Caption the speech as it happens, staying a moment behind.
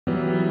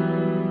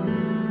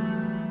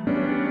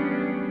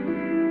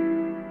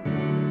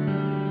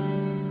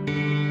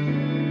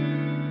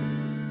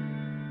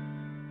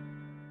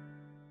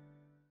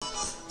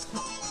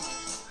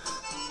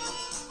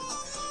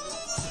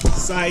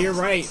Si, you're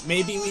right.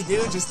 Maybe we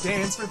do just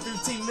dance for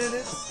 15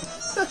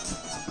 minutes.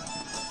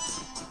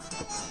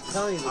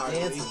 Tell me the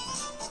dancing.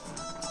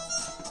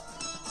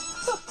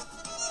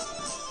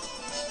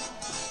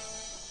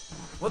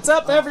 What's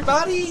up,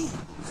 everybody?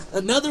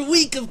 Another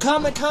week of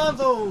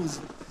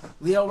Comiconvos.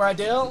 Leo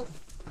Rydel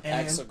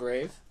and Axel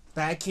Grave.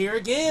 Back here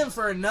again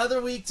for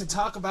another week to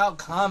talk about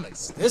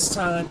comics. This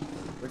time,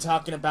 we're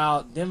talking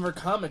about Denver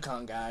Comic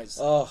Con, guys.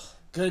 Oh,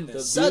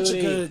 goodness,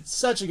 the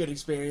such a good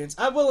experience.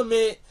 I will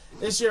admit,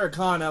 this year at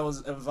con, I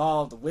was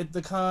involved with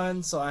the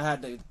con, so I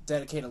had to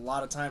dedicate a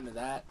lot of time to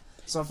that.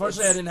 So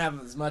unfortunately, I didn't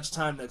have as much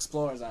time to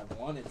explore as I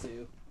wanted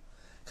to.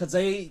 So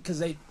they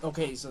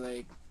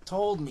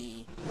told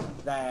me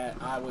that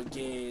I would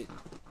get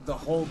the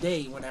whole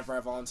day whenever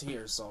I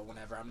volunteer. So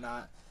whenever I'm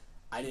not,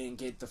 I didn't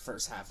get the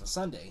first half of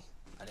Sunday.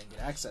 I didn't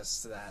get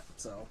access to that.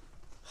 So,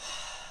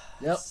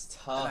 yep. It's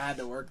tough. And I had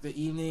to work the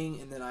evening,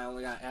 and then I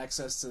only got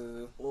access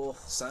to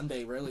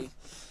Sunday, really.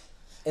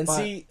 And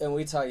we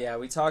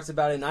talked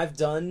about it, and I've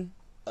done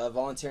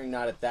volunteering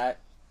not at that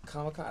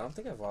Comic-Con. I don't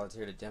think I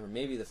volunteered at Denver,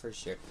 maybe the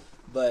first year.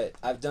 But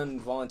I've done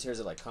volunteers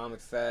at like Comic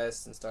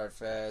Fest and Start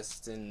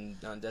Fest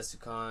and on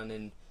DesuCon,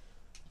 and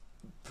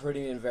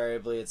pretty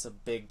invariably it's a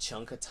big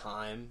chunk of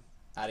time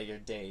out of your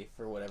day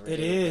for whatever it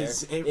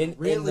is. There. It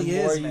really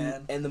is,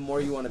 man. And the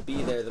more you want to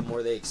be there, the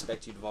more they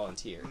expect you to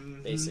volunteer,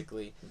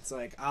 basically. It's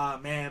like,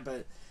 man,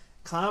 but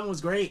con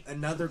was great.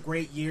 Another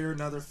great year,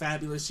 another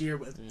fabulous year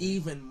with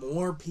even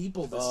more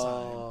people this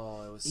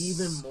time. It was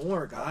even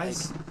more,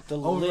 guys. Like, the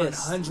over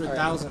list.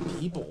 100,000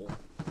 people.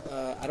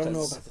 I don't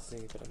know about the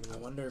thing, but I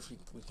wonder if we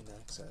can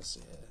access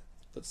it.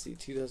 Let's see,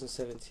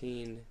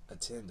 2017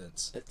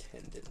 attendance.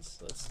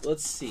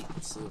 Let's see.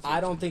 I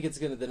don't think it's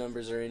gonna. The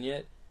numbers are in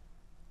yet.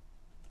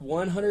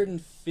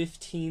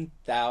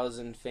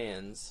 115,000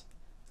 fans.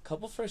 A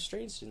couple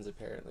frustrations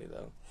apparently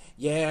though.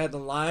 Yeah, the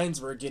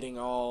lines were getting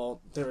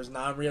there was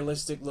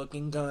non-realistic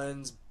looking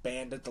guns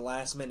banned at the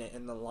last minute,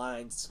 and the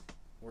lines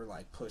were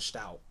like pushed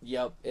out.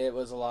 Yep, it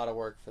was a lot of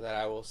work for that,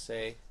 I will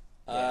say.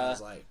 Yeah, I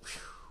was like,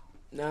 whew.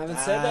 No, having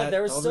said that,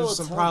 there was still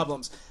some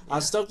problems. Yeah. I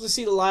was stoked to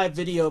see the live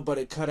video, but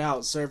it cut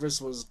out. Service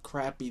was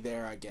crappy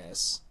there, I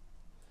guess.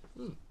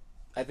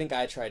 I think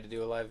I tried to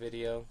do a live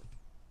video.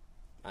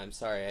 I'm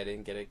sorry, I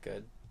didn't get it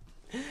good.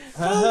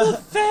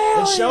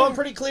 It's showing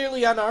pretty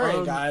clearly on our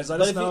end, guys.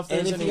 Let us know if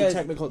there's any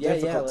technical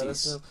difficulties. Let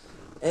us know.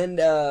 And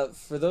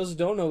for those who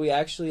don't know, we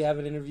actually have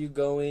an interview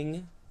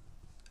going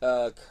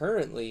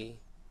currently.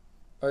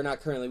 Or not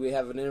currently, we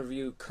have an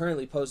interview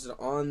currently posted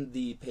on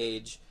the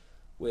page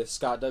with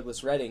Scott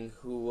Douglas Redding,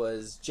 who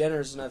was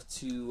generous enough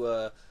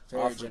to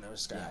very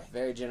generous guy. Yeah,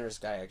 very generous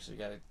guy. Actually,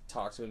 got to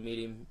talk to him, meet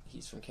him.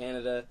 He's from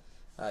Canada,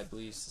 I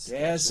believe.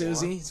 Yeah,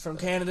 Susie, he's from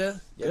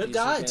Canada. Yep, good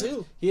guy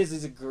too. He is.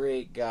 He's a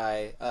great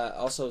guy.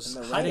 Also,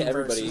 hi to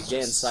everybody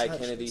again. Cy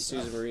Kennedy,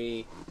 Susan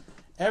Marie,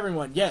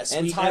 everyone. Yes,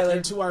 and Tyler.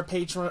 And to our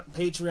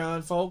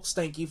Patreon folks,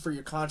 thank you for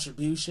your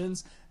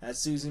contributions. As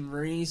Susan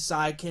Marie,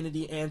 Cy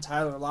Kennedy, and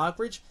Tyler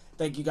Lockridge.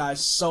 Thank you guys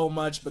so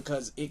much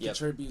because it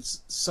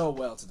contributes so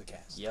well to the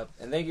cast. Yep,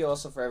 and thank you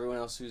also for everyone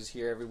else who's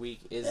here every week,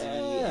 Izzy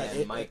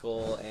and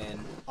Michael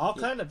and all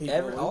kind of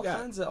people. All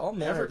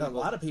manner of people. A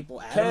lot of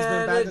people. Adam's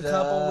been back a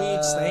couple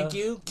weeks. Thank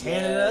you,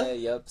 Canada.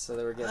 Yeah, yep. So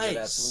they were getting to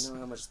that, so we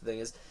know how much the thing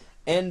is.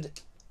 And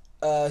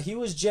he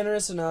was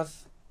generous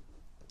enough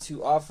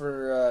to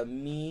offer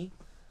me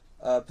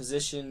a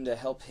position to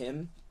help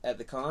him at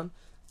the con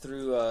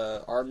through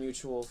our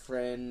mutual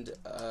friend.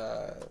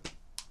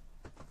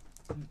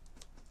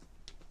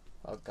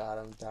 Oh God,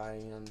 I'm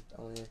dying.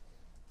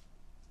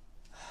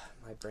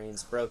 My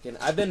brain's broken.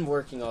 I've been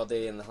working all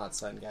day in the hot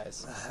sun,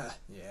 guys.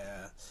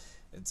 Yeah,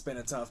 it's been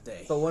a tough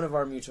day. But one of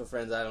our mutual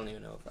friends, I don't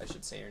even know if I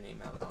should say her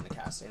name out on the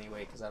cast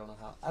anyway, because I don't know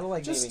how. I don't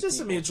like naming just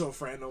people. A mutual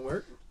friend will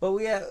work.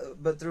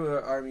 But through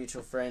our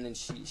mutual friend, and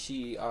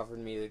she offered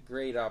me the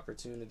great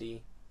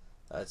opportunity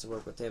to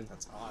work with him.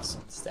 That's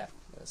awesome. Steph.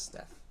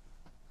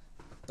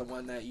 The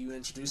one that you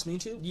introduced me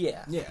to?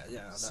 Yeah.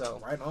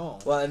 So right on.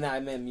 Well, and I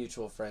meant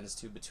mutual friends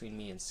too between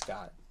me and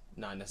Scott,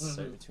 not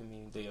necessarily between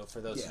me and Leo.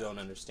 For those who don't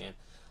understand,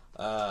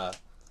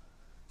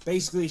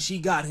 basically she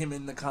got him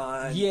in the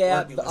con.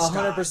 Yeah,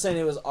 100%.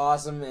 It was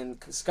awesome,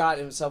 and Scott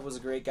himself was a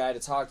great guy to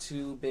talk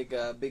to.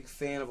 Big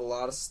fan of a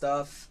lot of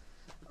stuff,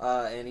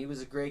 and he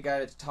was a great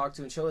guy to talk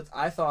to and chill with.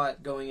 I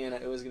thought going in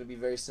it was going to be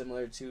very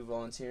similar to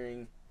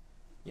volunteering.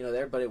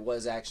 There, but it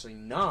was actually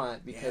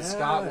not because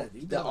Scott,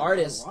 the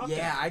artist,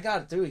 I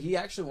got it through. He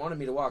actually wanted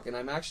me to walk, and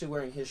I'm actually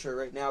wearing his shirt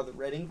right now, the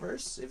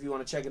Reddingverse. If you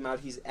want to check him out,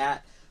 he's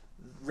at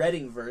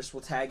Reddingverse.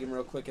 We'll tag him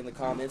real quick in the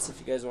comments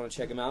if you guys want to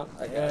check him out.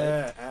 I got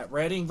it. At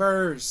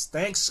Reddingverse.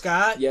 Thanks,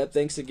 Scott. Yep,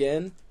 thanks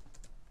again.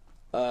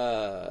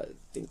 I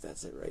think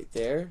that's it right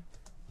there.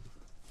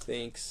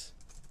 Thanks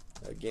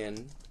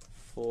again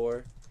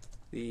for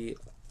the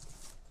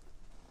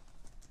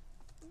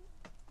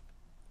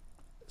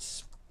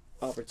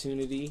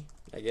opportunity,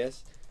 I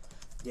guess.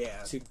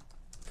 Yeah. To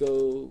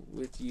go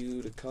with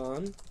you to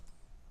con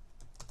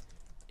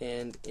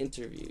and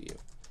interview you.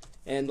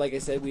 And like I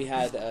said, we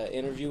had an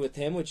interview with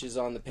him, which is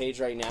on the page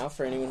right now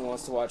for anyone who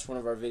wants to watch one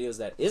of our videos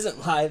that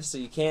isn't live. So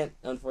you can't,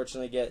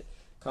 unfortunately, get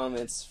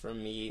comments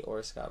from me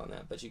or Scott on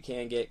that. But you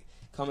can get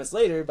comments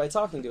later by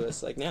talking to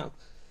us, like now.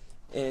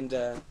 And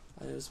I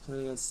was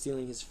planning on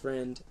stealing his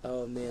friend.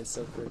 Oh, man,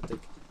 so cryptic.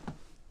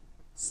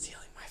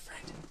 Stealing my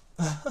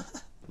friend.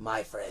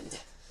 My friend.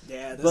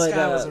 Yeah, this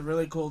guy was a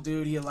really cool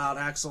dude. He allowed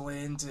Axel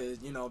in to,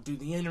 do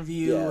the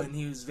interview, and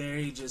he was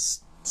very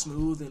just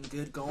smooth and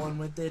good going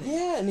with it.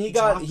 Yeah, and he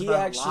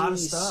actually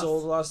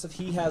sold a lot of stuff.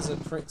 He has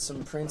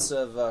some prints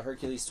of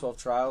Hercules 12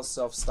 Trials,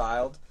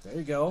 self-styled. There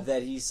you go.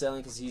 That he's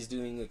selling because he's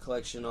doing a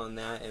collection on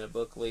that and a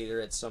book later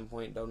at some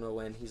point. Don't know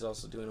when. He's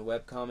also doing a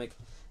webcomic.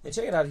 And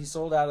check it out. He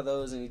sold out of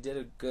those, and he did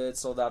a good.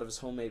 Sold out of his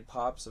homemade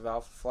pops of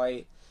Alpha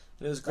Flight.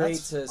 It was great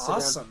to sit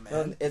awesome,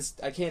 down. man.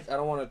 I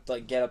don't want to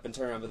get up and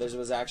turn around, but there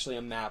was actually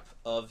a map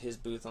of his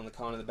booth on the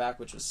con in the back,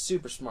 which was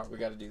super smart. We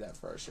got to do that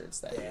for our shirts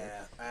that year.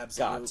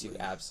 Absolutely. Got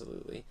to,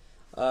 absolutely.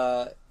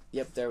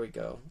 Yep, there we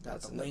go.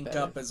 Got the link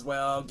up as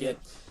well.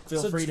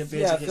 Feel free to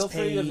visit his page. Feel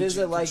free to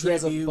visit. He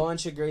has a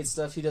bunch of great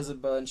stuff. He does a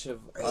bunch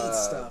of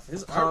stuff.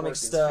 His comic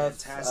stuff,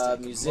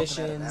 fantastic.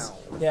 musicians.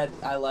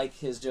 I like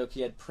his joke.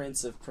 He had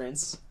Prince of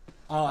Prince.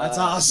 Oh, that's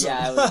awesome.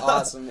 Yeah, it was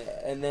awesome.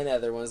 And then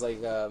other ones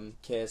like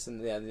Kiss,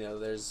 and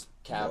there's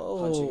Cap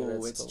punching Red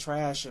Skull. It's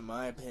trash in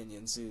my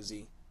opinion,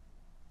 Susie.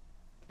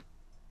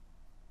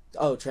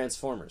 Oh,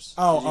 Transformers.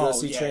 Oh, did you go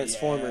see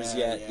Transformers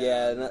yet?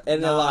 Yeah,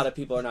 and a lot of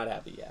people are not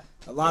happy. Yeah,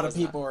 a lot of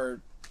people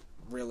are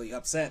really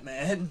upset,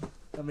 man.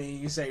 I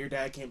mean, you say your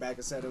dad came back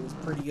and said it was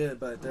pretty good,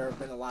 but there have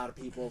been a lot of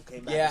people who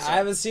came back. Yeah, I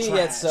haven't seen it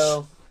yet,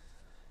 so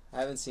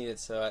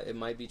it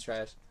might be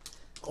trash.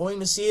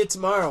 Going to see it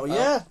tomorrow.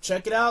 Yeah,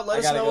 check it out.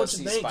 Let us know what you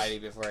think. I gotta go see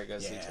Spidey before I go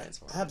see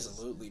Transformers.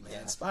 Absolutely, man.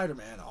 Yeah.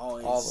 Spider-Man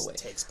always all the way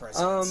takes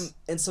precedence.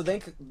 And so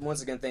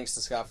once again, thanks to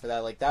Scott for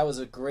that. That was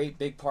a great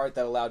big part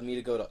that allowed me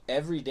to go to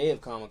every day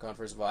of Comic-Con,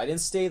 first of all. I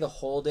didn't stay the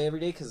whole day every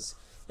day because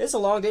it's a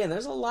long day and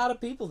there's a lot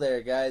of people there,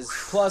 guys.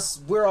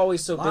 Plus, we're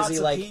always so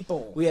busy.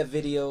 We have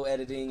video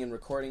editing and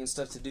recording and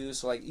stuff to do,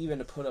 so even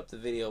to put up the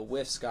video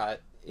with Scott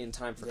in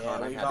time for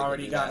con, we've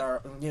already got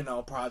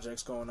our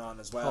projects going on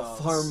as well. I'll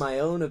form my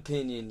own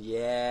opinion.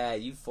 Yeah,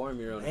 you form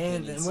your own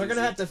opinion. And we're gonna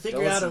have to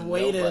figure out a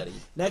way to.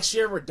 Next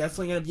year, we're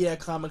definitely gonna be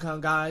at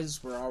Comic-Con,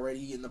 guys. We're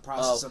already in the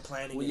process of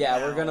planning.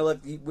 We're gonna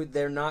look.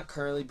 They're not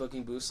currently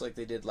booking booths like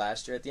they did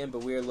last year at the end,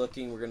 but we're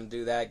looking. We're gonna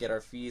do that. Get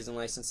our fees and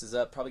licenses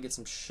up. Probably get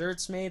some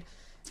shirts made.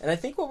 And I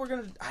think what we're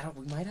gonna.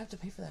 We might have to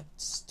pay for that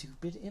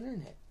stupid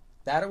internet.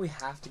 That or we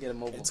have to get a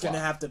mobile. It's gonna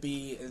have to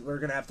be. We're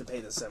gonna have to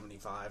pay the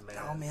 $75, man.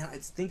 Oh man,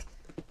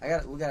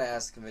 we gotta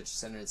ask the convention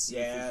center and see.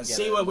 Yeah, if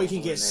we can what we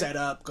can get set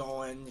up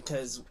going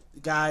because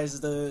guys,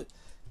 the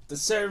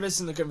service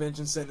in the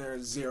convention center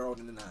is 0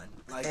 to 9.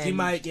 You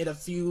might get a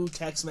few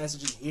text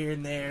messages here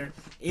and there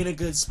in a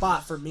good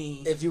spot for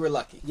me if you were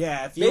lucky.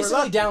 Yeah, if you were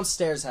lucky.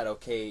 Downstairs had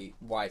okay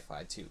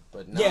Wi-Fi too,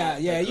 but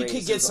not you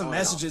could get some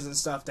messages and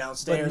stuff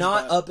downstairs, but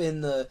not up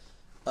in the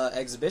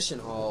exhibition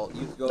hall.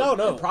 You could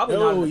go. Probably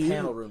not in the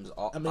panel rooms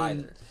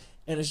either.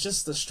 And it's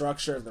just the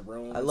structure of the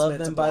room. I love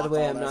them, by the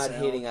way. I'm not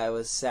hating. I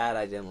was sad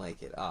I didn't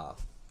like it. Oh,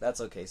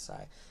 that's okay,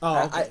 Sai.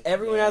 Oh, okay.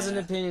 Everyone has an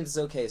opinion. It's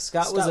okay.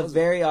 Scott was a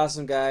very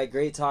awesome guy.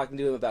 Great talking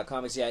to him about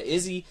comics. Yeah,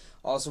 Izzy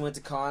also went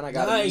to con. I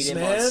got to meet him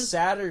on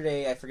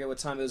Saturday. I forget what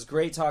time. It was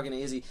great talking to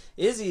Izzy.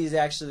 Izzy is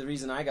actually the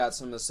reason I got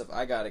some of the stuff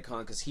I got at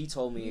con because he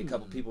told me a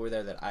couple people were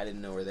there that I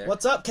didn't know were there.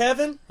 What's up,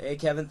 Kevin? Hey,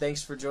 Kevin.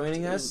 Thanks for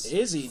joining us.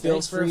 Izzy,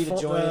 thanks for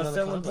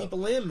filling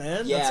people in,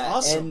 man. Yeah,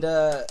 that's awesome.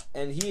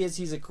 And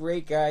he's a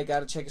great guy.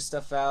 Got to check his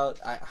stuff out.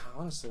 I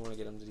honestly want to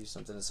get him to do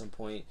something at some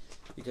point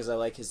because I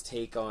like his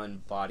take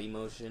on body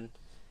motion.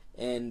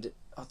 And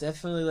I'll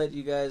definitely let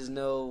you guys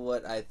know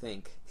what I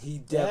think. He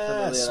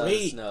definitely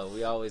let us know.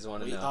 We always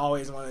want to know. We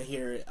always want to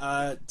hear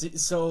it.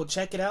 So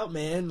check it out,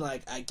 man.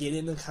 I get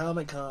into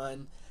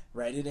Comic-Con,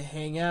 ready to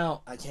hang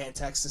out. I can't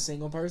text a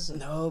single person.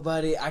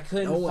 Nobody. I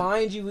couldn't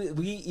find you.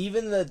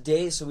 Even the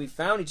day, so we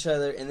found each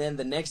other, and then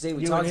the next day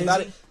we talked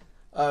about it.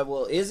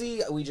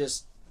 Izzy, we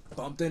just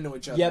bumped into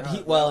each other. Yep.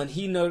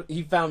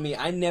 He found me.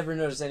 I never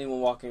noticed anyone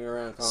walking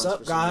around. What's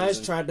up,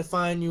 guys? Tried to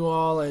find you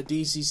all at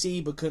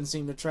DCC, but couldn't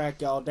seem to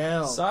track y'all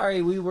down.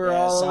 Sorry, we were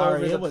all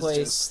over the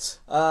place.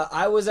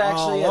 I was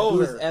actually at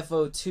booth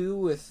FO2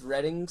 with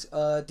Redding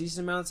a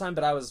decent amount of time,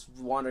 but I was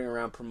wandering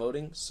around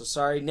promoting. So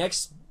sorry.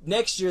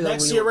 Next year,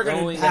 we're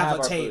going to have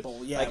a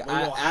table. Yeah, we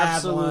will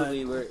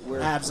absolutely.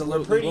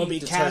 We'll be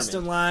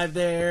casting live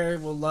there.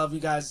 We'll love you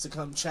guys to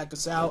come check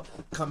us out.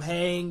 Come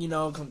hang.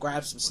 Come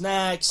grab some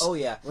snacks. Oh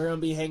yeah, we're gonna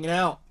be hanging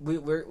out.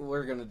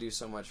 We're gonna do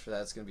so much for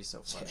that. It's gonna be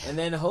so fun. And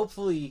then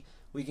hopefully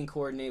we can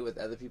coordinate with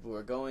other people who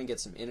are going, get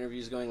some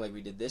interviews going like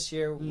we did this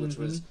year, which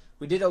was.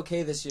 We did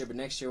okay this year, but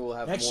next year we'll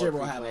have more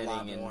pre-planning. A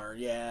lot more,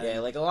 yeah. Yeah,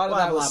 a lot of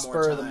that was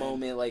spur of the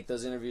moment.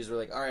 Those interviews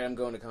were all right, I'm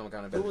going to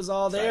Comic-Con. Who was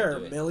all there?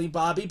 Millie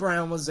Bobby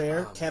Brown was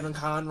there. Kevin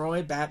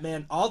Conroy,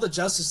 Batman. All the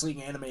Justice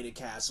League animated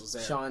cast was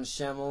there. Sean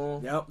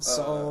Schemmel. Yep,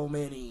 so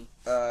many.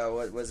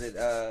 what was it?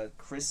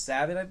 Chris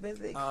Sabat, I think.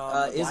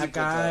 Izzy Izzy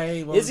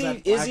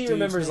guy. Izzy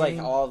remembers like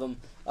all of them.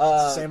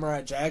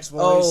 Samurai Jack's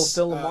voice. Oh,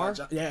 Phil Lamar.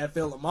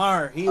 Phil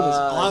Lamar. He was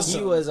awesome.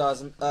 He was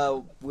awesome.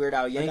 Weird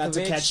Al Yankovic. I got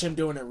to catch him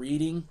doing a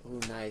reading. Ooh,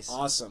 nice.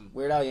 Awesome.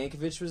 Weird Al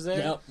Yankovic was there.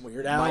 Yep.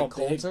 Weird Al. Mike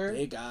Coulter.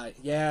 Big guy.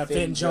 Yeah.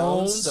 Finn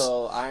Jones.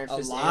 So Iron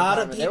Fist. A lot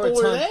of people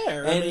were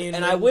there.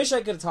 And I wish I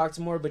could have talked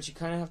to more, but you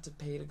kind of have to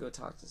pay to go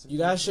talk to some. You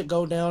guys should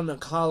go down to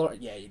Colorado.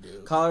 Yeah, you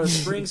do. Colorado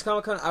Springs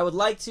Comic Con. I would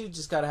like to.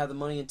 Just got to have the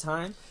money and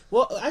time.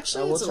 Well,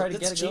 actually, we'll try to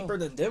get it cheaper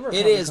than Denver.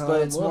 It is,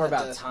 but it's more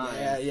about time.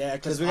 Yeah,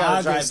 because we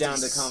gotta drive down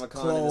to Comic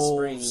Con in the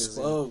springs.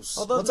 Close.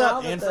 Although What's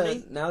up,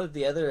 Anthony? Now that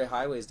the other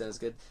highway's done is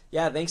good.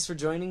 Yeah, thanks for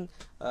joining,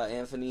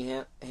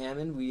 Anthony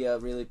Hammond. We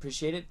really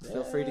appreciate it.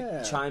 Feel free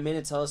to chime in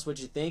and tell us what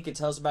you think, and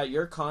tell us about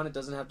your con. It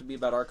doesn't have to be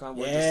about our con.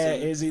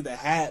 Izzy the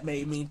Hat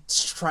made me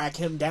track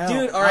him down.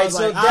 Dude, all right,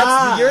 so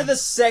you're the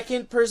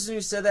second person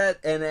who said that,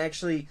 and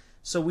actually.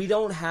 So we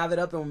don't have it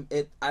up, and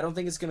I don't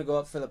think it's going to go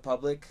up for the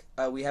public.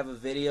 We have a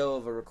video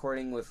of a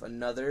recording with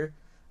another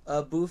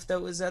booth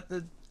that was at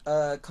the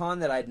con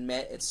that I'd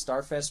met at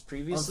Starfest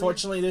previously.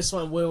 Unfortunately, this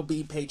one will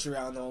be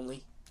Patreon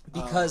only.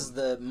 Because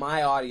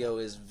my audio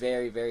is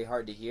very, very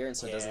hard to hear, and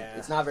so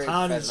it's not very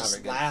professional, not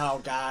very good.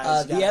 Loud,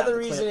 guys. The other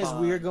reason is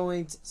we're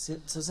going to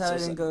so sad I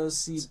didn't go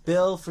see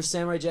Bill for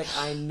Samurai Jack.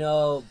 I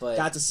know, but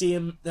got to see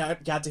him.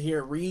 Got to hear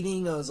a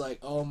reading. I was like,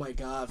 oh my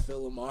god,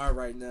 Phil Lamar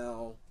right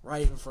now,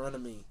 right in front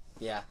of me.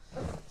 Yeah,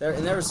 there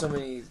were so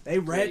many. They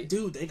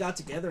they got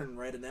together and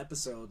read an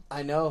episode.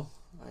 I know.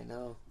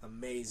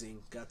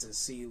 Amazing. Got to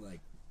see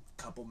like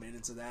a couple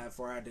minutes of that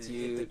before I had to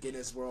hit the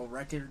Guinness World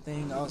Record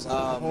thing. I was like,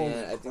 oh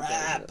man,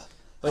 crap!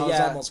 I was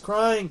almost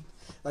crying.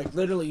 Like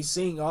literally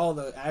seeing all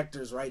the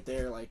actors right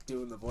there, like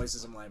doing the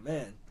voices. I'm like,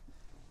 man,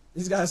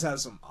 these guys have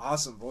some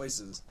awesome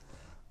voices.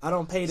 I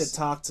don't pay to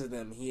talk to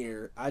them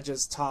here. I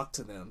just talk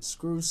to them.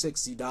 Screw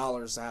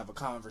 $60 to have a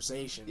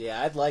conversation.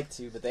 Yeah, I'd like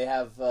to, but they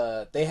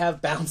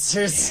have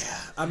bouncers. Yeah.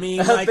 I mean,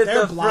 like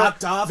they're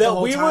blocked off the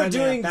whole time. We were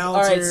doing all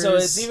right, so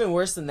it's even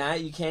worse than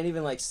that. You can't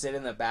even like sit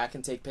in the back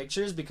and take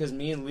pictures because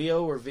me and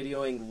Leo were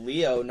videoing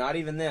Leo, not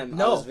even them.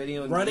 No, I was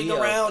videoing running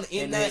Leo around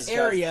in that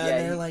area,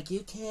 and they're like, you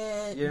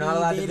can't. You're not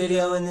allowed to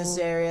video in this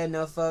area.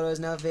 No photos,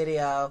 no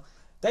video.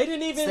 They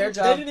didn't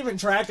even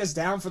track us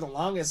down for the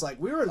longest.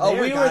 Like we were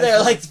there. We were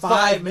there like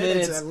 5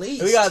 minutes at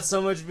least. We got so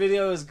much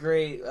video. It was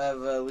great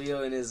of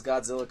Leo in his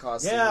Godzilla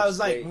costume. Yeah, I was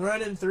like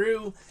running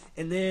through,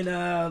 and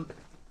then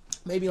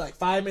maybe like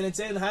 5 minutes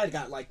in, I had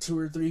got like 2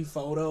 or 3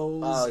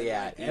 photos. Oh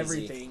yeah,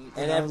 everything.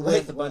 And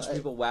with a bunch of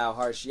people. Wow,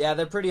 harsh. Yeah,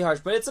 they're pretty harsh,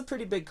 but it's a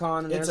pretty big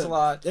con, and there's a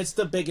lot. It's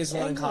the biggest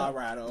one in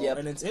Colorado. Yep.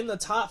 And it's in the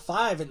top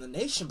 5 in the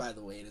nation. By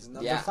the way, it is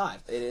number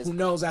 5. It is. Who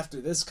knows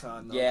after this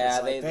con? Though,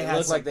 yeah, they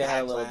look like they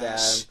had a little down.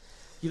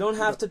 You don't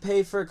have to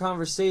pay for a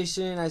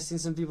conversation. I've seen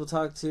some people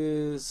talk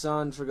to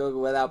Son for Gogo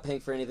without paying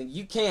for anything.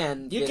 You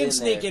can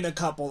sneak in a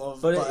couple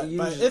of, but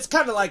it's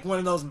kind of like one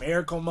of those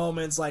miracle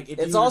moments. Like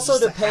it also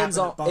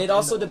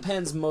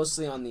depends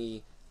mostly on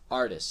the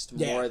artist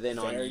more than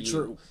on you.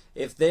 True.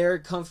 If they're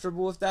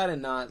comfortable with that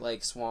and not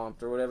like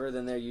swamped or whatever,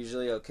 then they're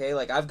usually okay.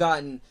 Like I've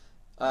gotten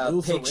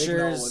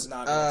pictures. Was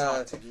not gonna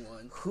talk to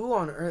anyone. Who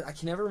on earth? I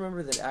can never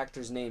remember the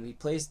actor's name. He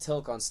plays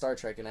Tilk on Star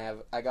Trek, and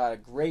I got a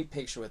great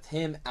picture with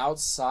him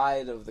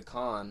outside of the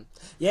con.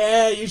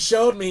 Yeah, you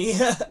showed me.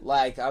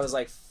 Like I was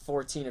like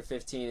 14 or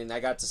 15, and I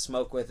got to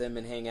smoke with him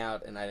and hang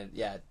out. And I didn't.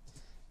 Yeah,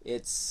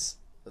 let's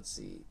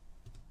see.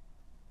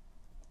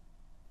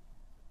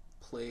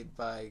 Played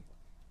by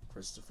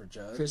Christopher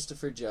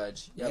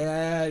Judge. Yep.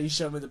 Yeah, you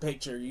showed me the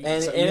picture. It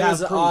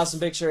was an awesome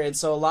picture. And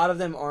so a lot of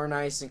them are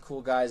nice and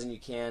cool guys, and you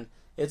can.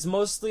 It's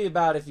mostly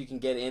about if you can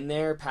get in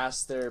there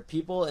past their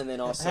people, and then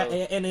also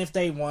and if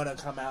they want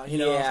to come out,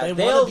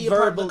 they'll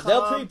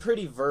be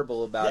pretty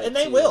verbal about it, and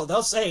they will.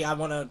 They'll say, "I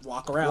want to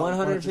walk around."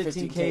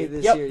 115K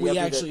this year. We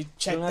actually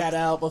checked that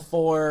out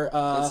before.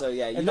 So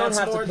yeah, you don't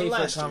have to pay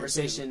for a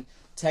conversation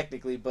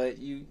technically, but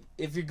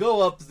if you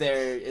go up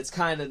there, it's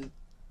kind of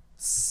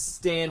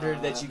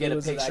standard that you get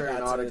a picture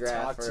and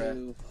autograph.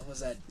 What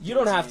was that? You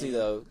don't have to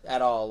though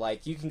at all.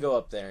 Like you can go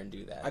up there and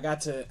do that. I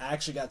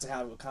actually got to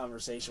have a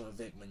conversation with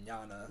Vic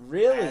Mignogna.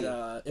 Really?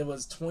 It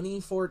was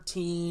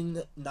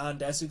 2014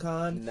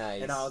 Non-Desucon.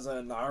 Nice. And I was a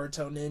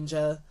Naruto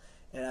ninja,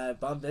 and I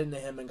bumped into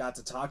him and got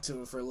to talk to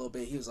him for a little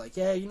bit. He was like,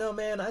 "Yeah,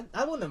 man,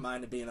 I wouldn't have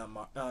minded being on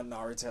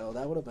Naruto.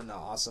 That would have been an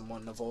awesome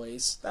one to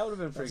voice. That would have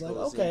been pretty cool.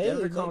 Like, okay,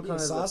 Denver Comic Con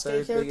is the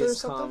third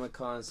biggest Comic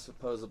Con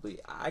supposedly.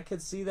 I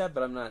could see that,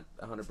 but I'm not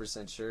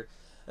 100% sure.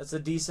 That's a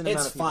decent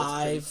amount of people.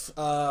 It's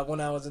 5.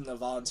 When I was in the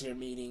volunteer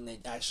meeting, they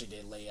actually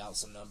did lay out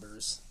some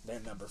numbers. They're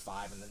number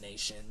 5 in the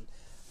nation,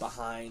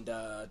 behind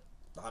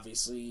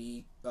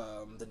obviously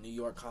the New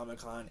York Comic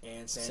Con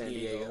and San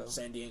Diego.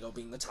 San Diego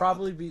being the top.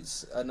 Probably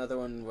beats another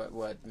one.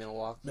 What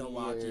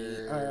Milwaukee?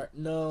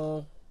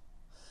 No.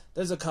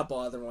 There's a couple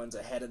other ones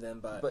ahead of them,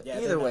 but yeah,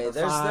 either way,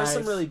 there's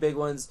some really big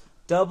ones.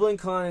 Dublin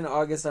Con in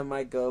August, I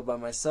might go by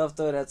myself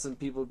though. I'd had some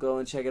people go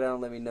and check it out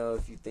and let me know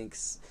if you think.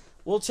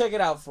 We'll check it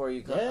out for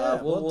you.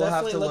 Yeah, we'll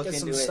have definitely to look at into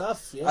some it.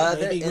 stuff. Yeah,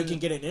 maybe we can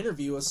get an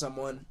interview with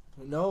someone.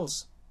 Who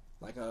knows?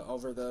 like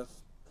over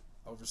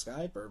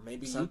Skype, or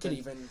maybe Something.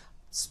 you could even.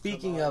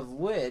 Speaking Come on. of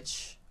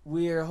which,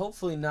 we're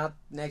hopefully not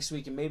next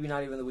week, and maybe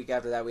not even the week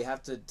after that. We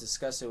have to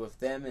discuss it with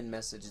them and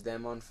message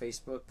them on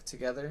Facebook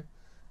together,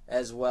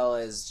 as well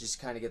as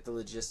just kind of get the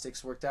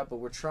logistics worked out. But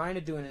we're trying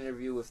to do an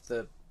interview with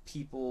the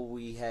people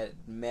we had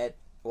met.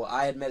 Well,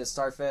 I had met at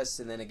Starfest,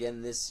 and then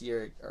again this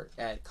year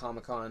at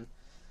Comic-Con.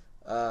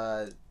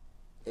 And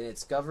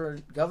it's Governor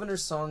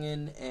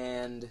Songin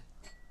and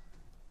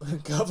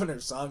Governor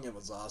Songin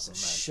was awesome,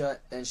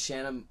 man.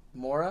 Shanna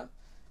Mora,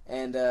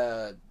 and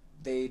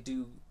they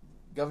do.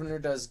 Governor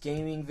does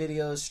gaming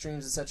videos,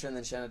 streams, etc., and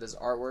then Shanna does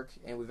artwork.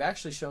 And we've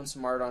actually shown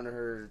some art on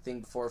her thing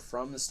before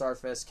from the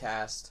Starfest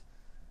cast,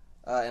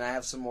 and I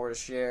have some more to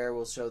share.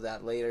 We'll show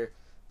that later.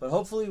 But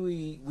hopefully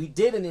we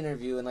did an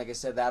interview, and like I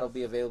said, that'll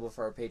be available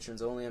for our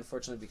patrons only,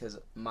 unfortunately, because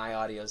my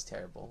audio is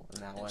terrible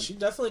in that one. She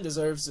definitely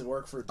deserves to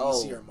work for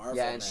DC or Marvel.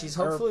 Yeah, and man. she's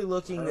hopefully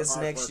looking her this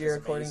next artwork year, is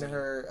according to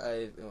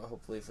amazing. her,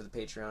 hopefully for the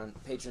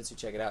patrons who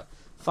check it out.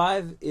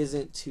 5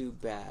 isn't too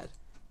bad.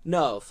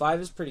 No,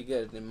 5 is pretty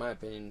good, in my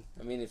opinion.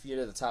 I mean, if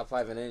you're the top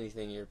 5 in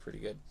anything, you're pretty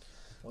good.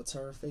 What's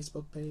her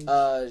Facebook page?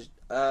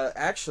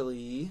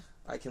 Actually,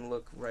 I can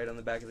look right on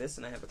the back of this,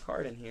 and I have a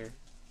card in here.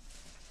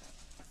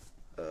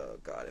 Oh,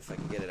 God, if I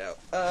can get it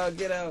out.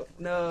 Get out.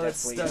 No,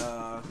 it's Definitely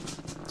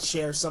stuck.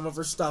 share some of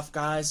her stuff,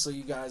 guys, so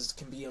you guys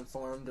can be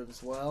informed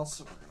as well.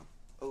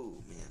 Oh,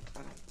 man. I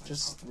don't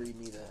Just read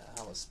me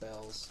how it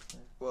spells.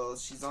 Well,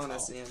 she's on Oh.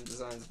 SEM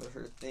Designs, but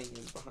her thing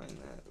is behind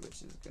that, which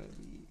is going to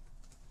be...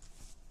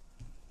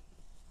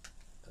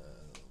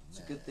 It's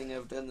a good thing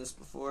I've done this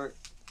before.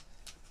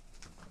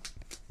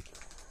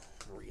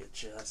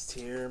 Readjust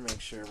here, make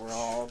sure we're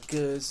all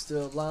good,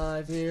 still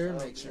live here,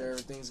 Oh, make sure man.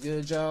 everything's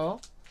good,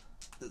 y'all.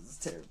 This is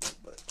terrible,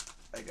 but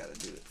I gotta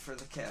do it for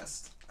the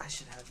cast. I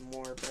should have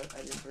more, but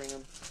I didn't bring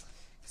them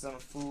because I'm a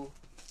fool.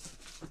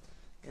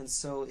 And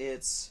so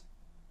it's...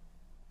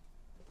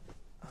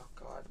 Oh,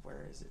 God,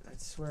 where is it? I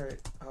swear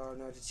it... Oh,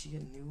 no, did she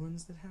get new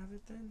ones that have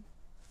it then?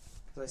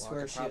 Because I swear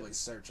I could she... probably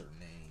search her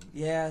name.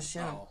 Yeah,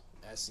 Shanna. Oh,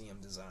 SEM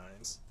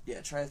Designs.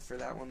 Yeah, try it for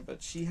that one,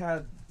 but she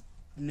had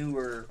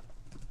newer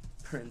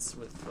prints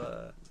with...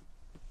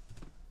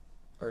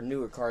 or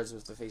newer cards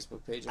with the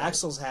Facebook page. on it.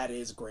 Axel's hat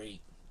is great.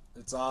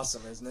 It's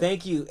awesome, isn't it?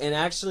 Thank you. And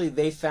actually,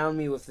 they found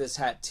me with this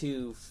hat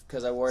too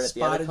because I wore it at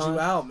the other Spotted con. you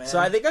out, man. So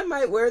I think I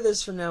might wear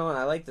this from now on.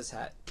 I like this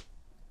hat.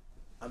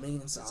 I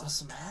mean, it's an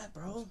awesome hat,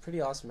 bro. Pretty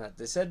awesome hat.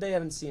 They said they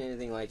haven't seen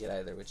anything like it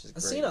either, which is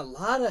I've great. seen a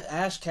lot of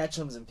Ash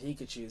Ketchums and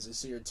Pikachus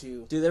this year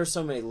too. Dude, there were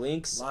so many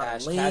links. A lot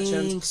Ash of Ketchums.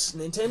 links.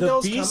 The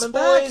Nintendo's Beast coming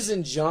Boys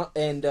back.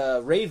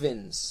 and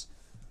Ravens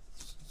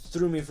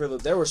threw me for a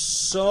loop. There were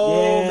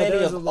so many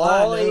there's of a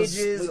lot. all There was-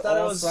 ages, we thought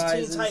all it was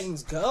sizes. Teen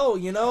Titans Go.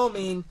 You know, I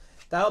mean,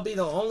 that would be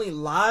the only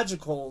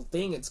logical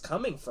thing it's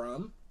coming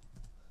from.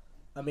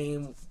 I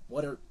mean,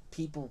 what are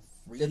people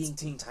reading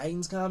Teen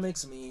Titans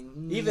comics? I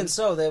mean, Even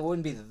so, there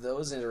wouldn't be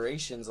those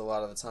iterations a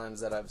lot of the times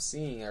that I'm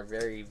seeing are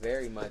very,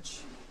 very much...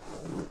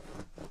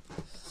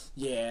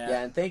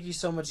 Yeah, and thank you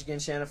so much again,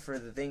 Shanna, for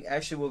the thing.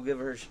 Actually, we'll give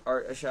her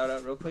a shout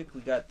out real quick.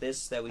 We got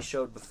this that we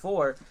showed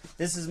before.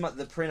 This is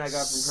the print I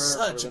got from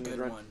her. Such a good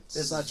one.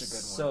 This Such is a good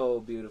one. so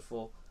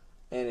beautiful.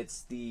 And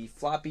it's the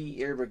floppy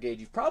ear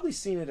brigade. You've probably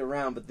seen it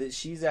around, but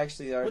she's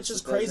actually the artist. Which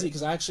is that does crazy it.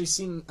 because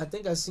I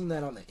think I've seen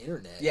that on the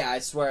internet. Yeah, I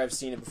swear I've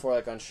seen it before,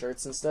 like on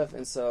shirts and stuff.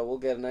 And so we'll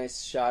get a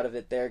nice shot of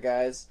it there,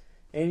 guys.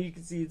 And you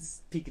can see it's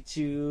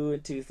Pikachu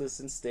and Toothless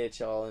and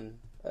Stitch all in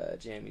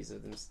jammies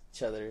of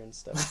each other and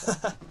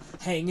stuff.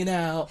 Hanging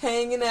out.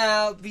 Hanging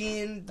out,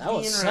 being That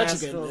was such a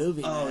good rascals.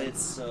 movie, Oh, man.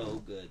 it's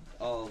so good.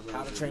 All of those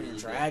How to are Train really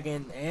Your good.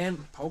 Dragon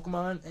and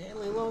Pokemon and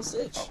Lilo and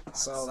Stitch. Oh,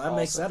 So it's that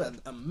makes that awesome.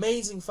 an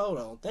amazing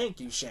photo.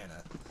 Thank you,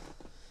 Shanna.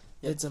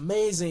 It's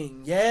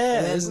amazing. Yeah,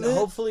 And isn't then it?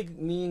 hopefully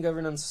me and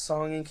Governor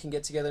Songin can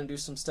get together and do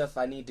some stuff.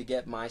 I need to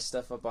get my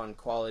stuff up on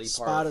quality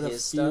part Spotted of a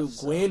his few stuff.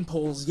 so- Gwen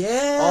pulls.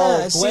 Yeah,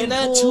 Oh, I've seen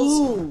that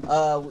Gwenpools.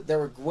 too. There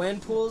were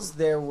Gwenpools.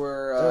 There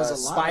were There was a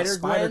lot of Spider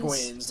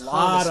Spider-Gwens. Gwens.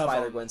 Lot of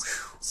Spider them. Gwens.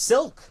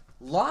 Silk.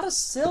 A lot of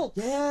silk.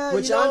 Yeah,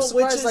 Which you know, I'm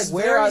surprised, which is like,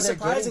 where very are they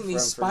surprising. getting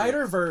These from for me?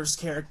 Spider-Verse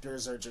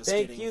characters are just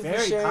Thank getting you for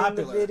very sharing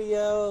popular. the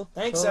video.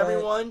 Thanks, Go ahead.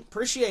 everyone.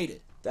 Appreciate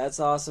it. That's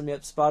awesome.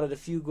 Yep, spotted a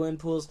few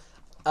Gwenpools.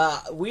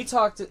 We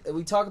talk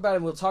about it,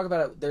 and we'll talk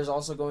about it. There's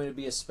also going to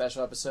be a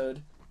special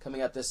episode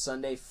coming out this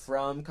Sunday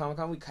from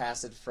Comic-Con. We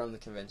casted from the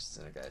convention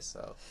center, guys.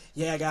 So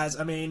Yeah, guys,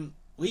 I mean,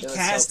 we It was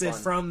cast so it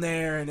fun. from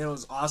there, and it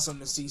was awesome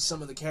to see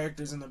some of the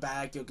characters in the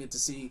back. You'll get to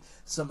see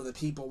some of the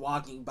people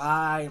walking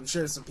by. I'm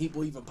sure some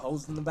people even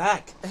posed in the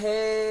back.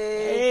 hey,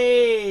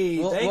 Hey,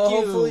 we'll thank you.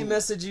 hopefully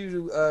message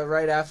you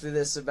right after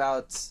this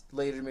about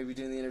later maybe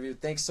doing the interview.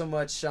 Thanks so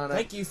much, Shauna.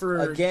 Thank you for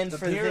Again the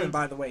for the appearing, thing.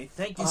 by the way.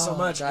 Thank you so Oh,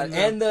 much. God.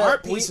 And the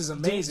art piece is do-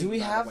 amazing. Do we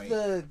by have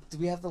way. do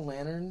we have the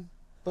lantern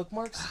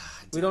bookmarks? I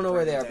We don't know didn't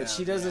where they bring are, it but down,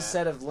 she does yeah. a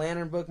set of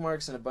lantern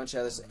bookmarks and a bunch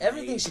of others.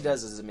 Everything she Amazing.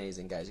 does is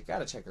amazing, guys. You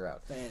gotta check her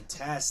out.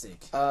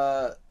 Fantastic.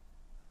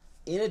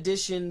 In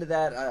addition to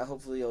that,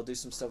 hopefully you'll do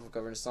some stuff with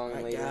Governor Song All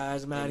right, later.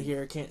 guys, I'm out of And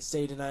here. Can't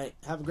stay tonight.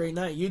 Have a great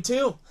night. You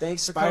too.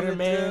 Thanks for coming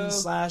Spider-Man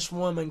through. /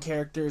 woman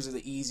characters are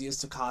the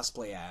easiest to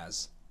cosplay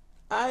as.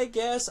 I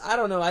guess. I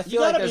don't know. I You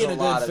feel like gotta there's be in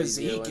a a lot good of these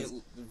physique, new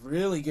ones.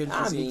 really good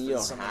physique. I mean, you for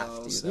don't some have of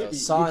to, those. though. You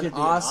Saw could an be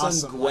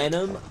awesome like,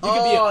 Gwenum. you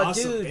could be an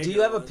awesome Dude, do bigger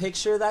you have a one.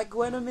 picture of that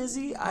Gwenum,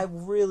 Izzy? I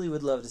really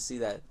would love to see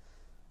that.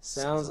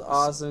 Sounds Sounds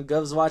awesome.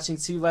 Gov's watching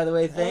too, by the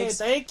way. Thanks.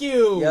 Hey, thank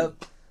you.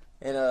 Yep.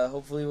 And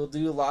hopefully we'll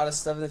do a lot of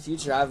stuff in the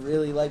future. I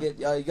really like it.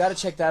 You got to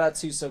check that out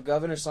too. So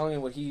Governor Song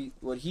and what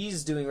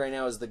he's doing right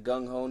now is the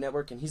Gung Ho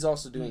Network, and he's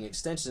also doing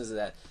extensions of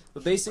that.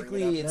 But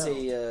basically, it's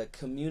a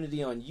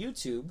community on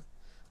YouTube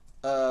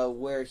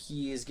where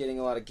he is getting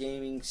a lot of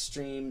gaming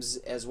streams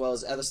as well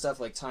as other stuff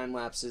like time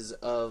lapses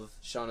of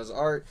Shauna's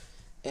art,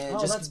 and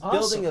just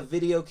building a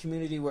video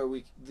community where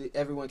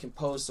everyone can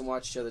post and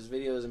watch each other's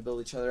videos and build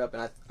each other up.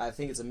 And I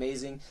think it's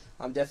amazing.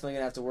 I'm definitely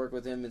gonna have to work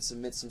with him and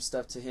submit some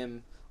stuff to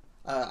him.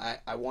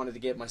 I wanted to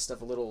get my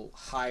stuff a little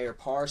higher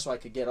par so I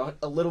could get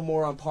a little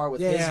more on par with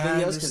his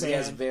videos because he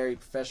has very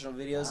professional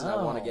videos, and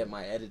I want to get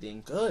my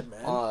editing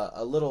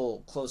a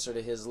little closer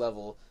to his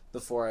level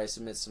before I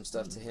submit some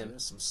stuff to him.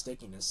 There's some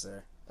stickiness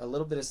there. A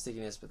little bit of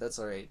stickiness, but that's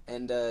all right.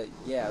 And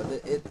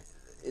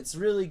it's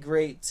really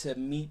great to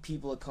meet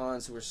people at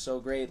cons who are so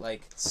great,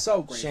 like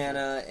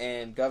Shanna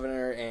and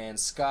Governor and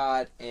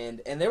Scott,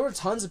 and there were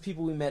tons of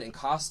people we met in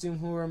costume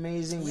who were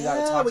amazing. We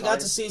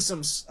got to see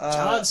some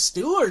Jon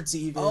Stewart's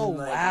even. Oh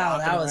wow,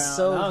 that was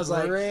so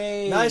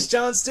great! Like, nice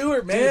Jon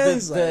Stewart, man.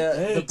 Dude,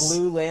 the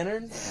Blue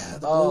Lantern. Yeah,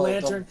 the Blue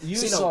Lantern. You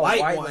seen saw a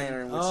white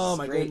Lantern. Which oh is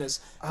my great. goodness,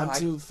 I'm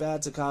too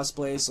fat to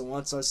cosplay. So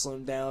once I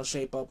slim down,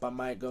 shape up, I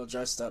might go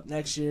dressed up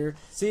next year.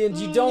 See, and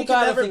you don't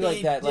gotta think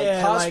like that. Like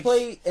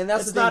cosplay, and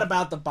that's it's not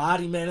about the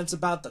body, man. It's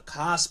about the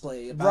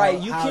cosplay. About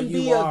right, you how can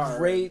be a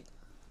great.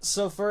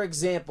 So, for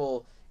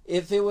example,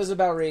 if it was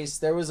about race,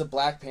 there was a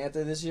Black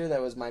Panther this year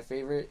that was my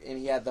favorite, and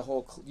he had the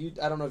whole.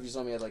 I don't know if you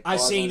saw me. Had like I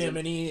seen him,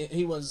 and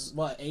he was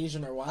what,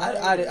 Asian or white?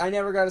 I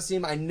never got to see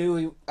him. I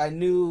knew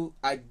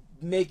I'd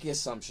make an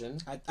assumption.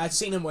 I'd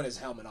seen him with his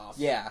helmet off.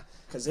 Yeah,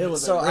 because it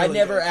was. So a really I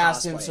never good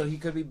asked cosplay. him, so he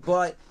could be,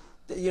 but.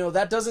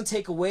 That doesn't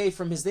take away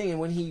from his thing. And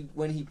when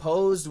he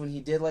posed, when he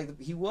did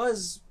he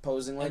was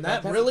posing like and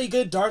that really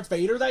good Darth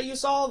Vader that you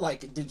saw.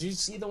 Like, did you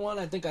see the one?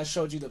 I think I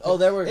showed you the. Oh,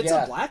 there were. It's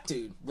a black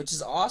dude, which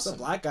is awesome.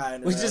 It's a black guy,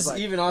 which is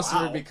even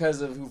awesomer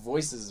because of who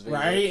voices Vader.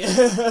 Right?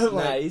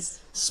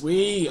 Nice,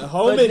 sweet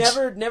homage.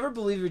 But never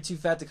believe you're too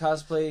fat to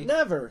cosplay.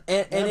 Never.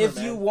 And if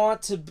you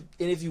want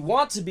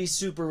to be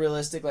super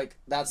realistic, like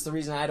that's the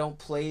reason I don't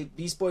play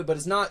Beast Boy. But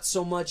it's not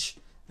so much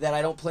that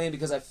I don't play him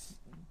because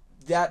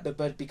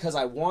but because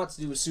I want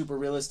to do a super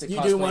realistic cosplay.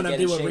 You do want to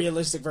do a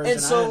realistic version,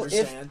 and so I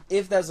understand.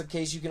 If that's the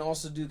case, you can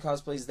also do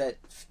cosplays that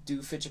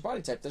do fit your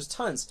body type. There's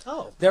tons.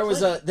 Oh. There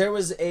was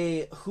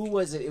a who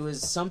was it? It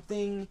was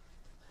something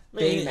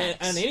Baymax.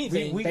 And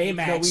anything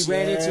Baymax. No, we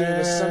ran into it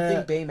was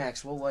something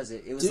Baymax. What was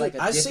it? It was like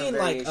a I've different seen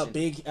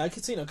variation. I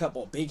could seen a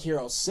couple of Big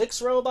Hero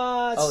 6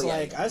 robots. Oh,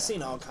 yeah, I've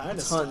seen all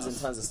kinds of stuff. Tons and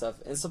tons of stuff.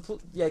 And so,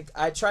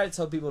 I try to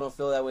tell people don't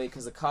feel that way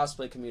because the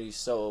cosplay community is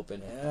so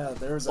open. Yeah,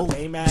 there was a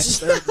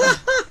Baymax.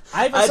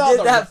 I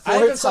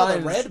even saw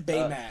the red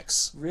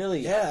Baymax.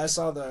 Really? Yeah, I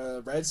saw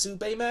the red suit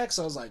Baymax.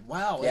 I was like,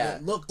 wow. Yeah.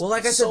 It looked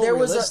like I said, so it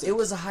realistic.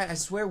 was a high. I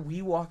swear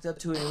we walked up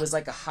to it. It was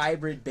like a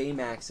hybrid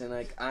Baymax, and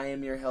like I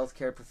am your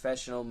healthcare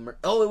professional.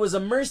 It was a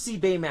Mercy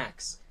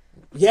Baymax.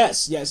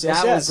 Yes.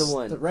 That was the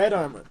one. The red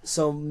armor.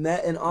 So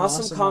met an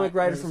awesome comic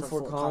writer from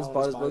Fort Collins.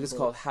 Bought his book. It's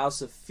called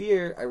House of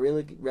Fear. I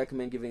really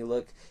recommend giving a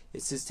look.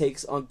 It's his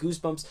takes on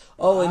Goosebumps.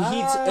 Oh, and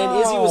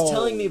Izzy was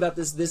telling me about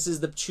this. This is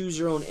the choose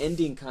your own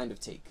ending kind of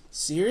take.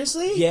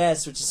 Seriously?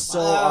 Yes, which is so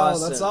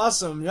awesome. That's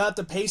awesome. You have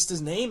to paste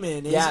his name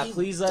in. Yeah,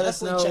 please let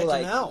us know,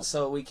 out.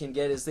 so we can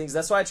get his things.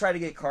 That's why I try to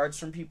get cards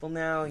from people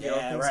now.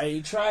 And right.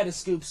 You try to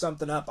scoop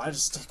something up. I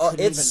just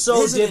it's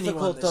so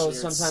difficult though.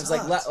 Sometimes,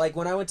 like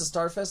when I went to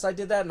Starfest, I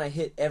did that and I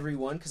hit every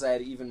one because I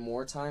had even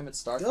more time at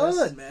Starfest.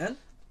 Good, man.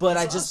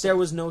 But there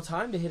was no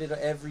time to hit it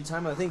every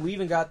time. I think we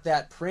even got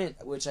that print,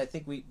 which I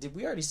think we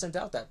already sent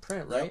out that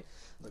print, right?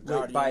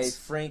 Yep. By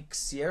Frank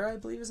Sierra, I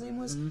believe his name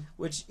was.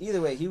 Which either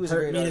way, he was a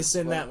Hurt great me artist. to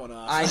send that one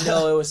off. I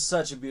know, it was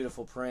such a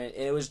beautiful print,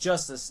 and it was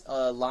just this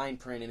line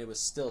print, and it was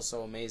still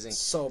so amazing.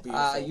 So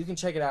beautiful. You can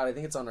check it out. I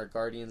think it's on our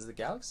Guardians of the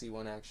Galaxy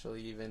one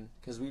actually, even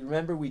because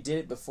we did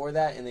it before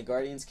that, and the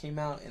Guardians came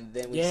out, and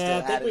then we still had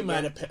it. I think we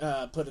might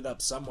have put it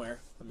up somewhere.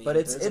 I mean, but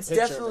it's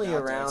definitely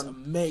around. It's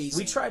amazing.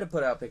 We try to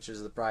put out pictures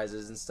of the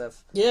prizes and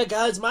stuff. Yeah,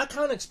 guys, my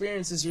con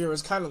experience this year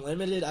was kind of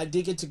limited. I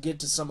did get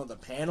to some of the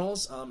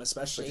panels,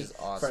 especially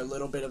for a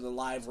little bit of the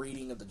live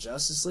reading of the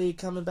Justice League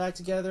coming back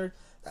together.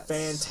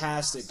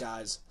 Fantastic,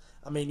 guys.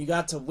 I mean, you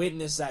got to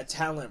witness that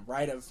talent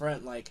right up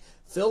front. Like,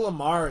 Phil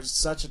Lamar is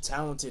such a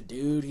talented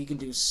dude. He can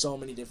do so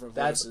many different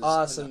voices. That's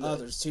awesome. And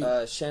others, too.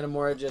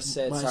 Shanamura just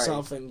said,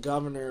 myself and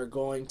Governor are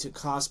going to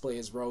cosplay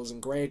as Rose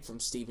and Greg from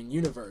Steven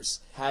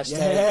Universe. Hashtag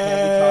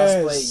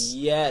Candy Cosplay,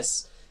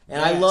 yes.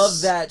 And I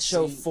love that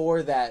show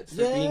for that, for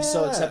being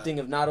so accepting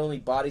of not only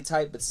body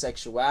type, but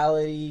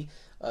sexuality.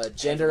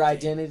 gender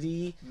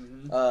identity,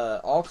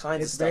 all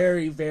kinds of stuff. It's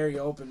very, very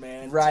open,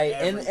 man. Right,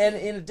 and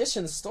in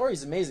addition, the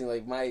story's amazing.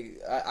 Like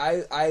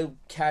I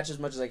catch as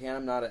much as I can.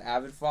 I'm not an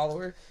avid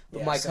follower,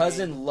 but my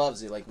cousin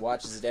loves it. Like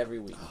watches it every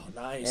week. Oh,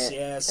 nice.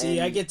 See,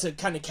 I get to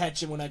kind of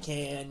catch it when I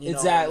can. You know,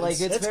 exactly.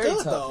 Like it's very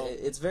good, tough. though.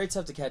 It's very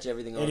tough to catch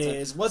everything all It the time.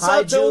 is. What's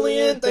Hi, up,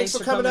 Julian? Thanks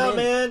for coming out, in.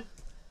 man.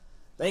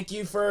 Thank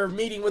you for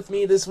meeting with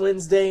me this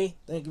Wednesday.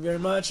 Thank you very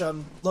much.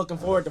 I'm looking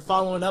forward to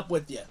following up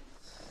with you.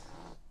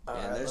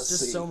 Yeah, there's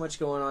just so much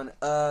going on.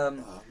 Oh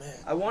man.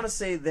 I want to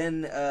say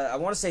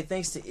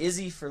thanks to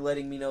Izzy for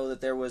letting me know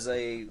that there was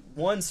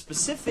one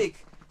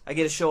specific. I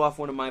get to show off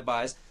one of my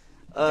buys.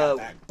 Got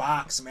that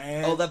box,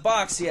 man. Oh, that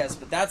box, yes,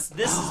 but this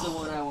is the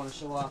one I want to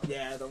show off.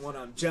 Yeah, the one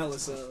I'm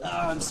jealous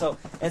of.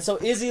 So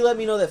Izzy let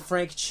me know that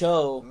Frank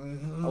Cho.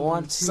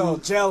 So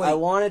jelly. I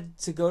wanted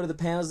to go to the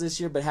panels this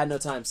year, but had no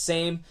time.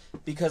 Same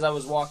because I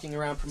was walking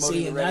around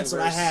promoting. See, that's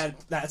what I had.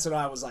 That's what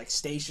I was like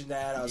stationed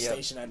at. I was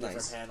stationed at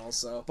different panels.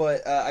 So,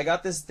 but I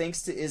got this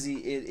thanks to Izzy.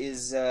 It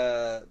is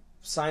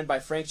signed by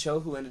Frank Cho,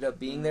 who ended up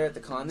being there at the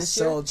con this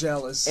year. So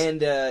jealous.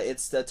 And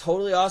it's the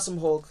Totally Awesome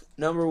Hulk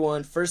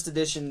 #1 first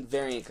edition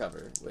variant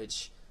cover,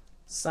 which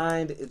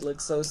signed. It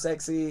looks so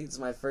sexy. It's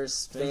my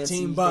first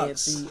 $15.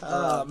 fancy.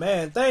 Oh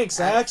man, thanks,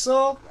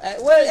 Axel. Did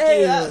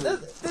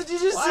you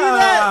just see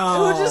that?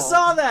 Who just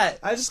saw that?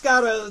 I just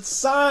got a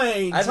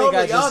sign. I think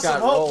I Totally just Awesome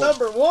got Hulk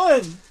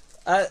rolled.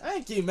 #1.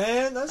 Thank you,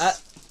 man.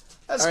 That's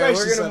all right,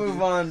 we're gonna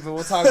move on, but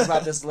we'll talk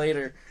about this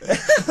later.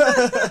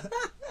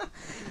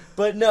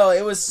 But no,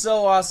 it was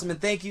so awesome,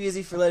 and thank you,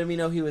 Izzy, for letting me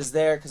know he was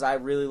there, because I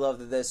really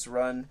loved this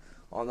run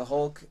on the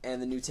Hulk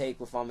and the new take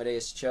with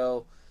Amadeus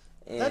Cho.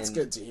 And that's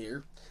good to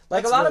hear.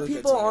 Like, a lot of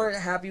people aren't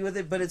happy with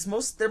it, but it's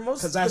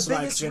the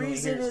biggest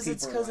reason is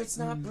it's because it's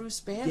not Bruce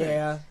Banner.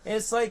 Yeah. And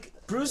it's like,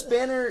 Bruce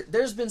Banner,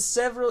 there's been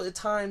several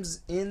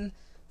times in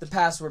the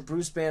past where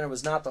Bruce Banner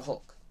was not the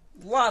Hulk.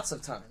 Lots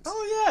of times.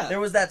 Oh, yeah. There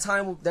was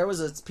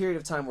a period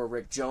of time where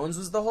Rick Jones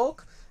was the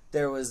Hulk.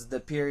 There was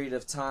the period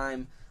of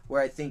time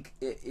where I think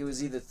it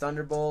was either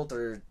Thunderbolt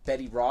or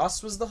Betty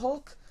Ross was the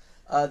Hulk.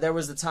 There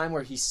was the time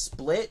where he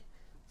split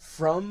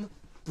from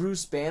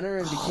Bruce Banner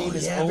and became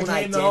his own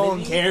identity. The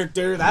own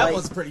character. That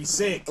was pretty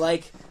sick.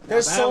 Like,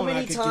 there's so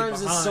many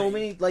times, there's so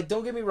many, like,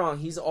 don't get me wrong,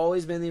 he's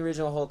always been the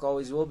original Hulk,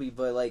 always will be,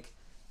 but, like,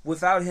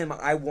 without him,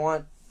 I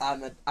want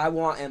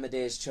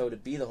Amadeus Cho to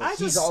be the Hulk.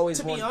 He's always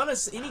to be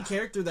honest, any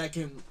character that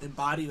can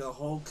embody the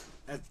Hulk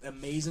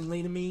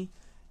amazingly to me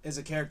is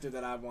a character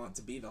that I want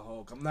to be the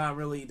Hulk. I'm not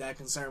really that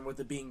concerned with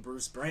it being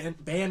Bruce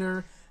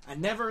Banner. I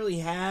never really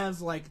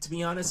have, like, to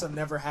be honest, I've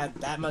never had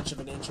that much of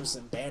an interest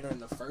in Banner in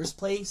the first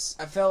place.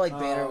 I felt like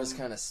Banner was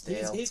kind of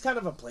stale. He's kind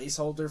of a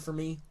placeholder for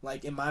me.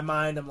 Like, in my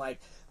mind, I'm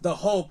like, the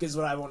Hulk is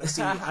what I want to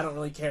see. I don't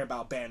really care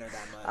about Banner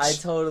that much. I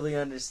totally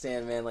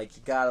understand, man. Like,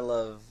 you gotta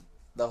love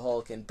the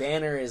Hulk, and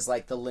Banner is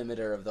like the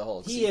limiter of the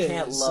Hulk. So you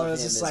can't love him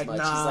as much. He's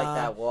like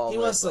that wall. He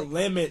wants to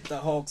limit the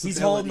Hulk's He's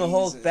holding the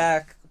Hulk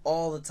back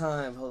all the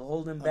time. He'll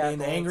hold him back.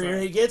 The angrier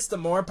he gets, the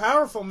more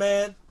powerful,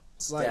 man.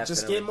 It's like,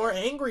 just get more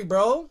angry,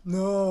 bro.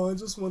 No, I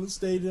just want to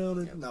stay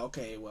down. No,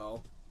 okay,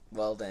 well.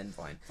 Well then,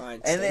 fine.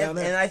 And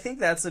I think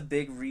that's a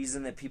big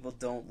reason that people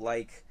don't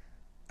like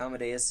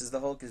Amadeus as the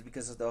Hulk, is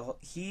because of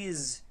he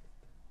is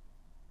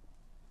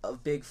a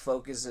big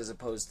focus as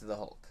opposed to the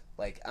Hulk.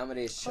 Like,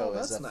 Amadeus Cho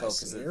is a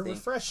focus of the thing.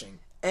 Refreshing.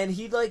 And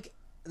he, like,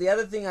 the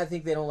other thing I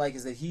think they don't like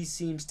is that he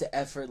seems to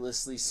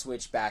effortlessly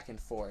switch back and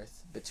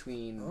forth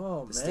between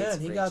the states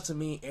of he Rage. got to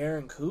meet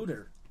Aaron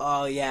Cooter.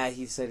 Oh, yeah,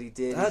 he said he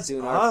did. That's He's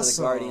doing awesome. art for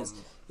the Guardians.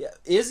 Yeah,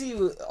 Izzy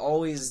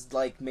always,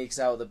 like, makes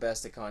out the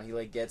best at con. He,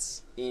 like,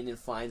 gets in and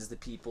finds the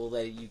people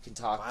that you can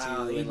talk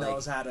to. He and,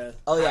 knows how to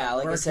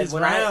like I said,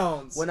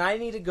 rounds. when I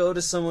need to go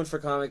to someone for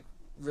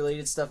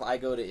comic-related stuff, I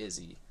go to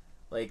Izzy.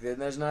 Like,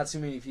 there's not too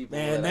many people.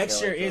 Man,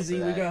 next year, Izzy,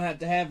 we're gonna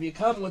have you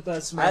come with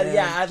us, man.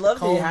 I'd love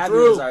to have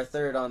you as our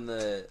third on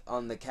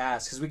the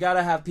cast, because we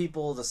gotta have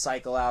people to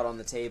cycle out on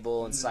the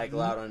table and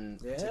cycle out on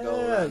to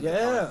go around.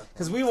 Yeah,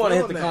 because we want to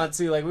hit the con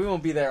too. Like, we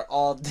won't be there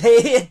all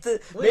day.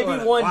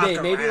 Maybe one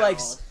day.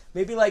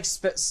 Maybe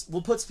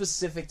we'll put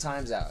specific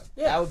times out.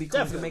 Yeah, that would be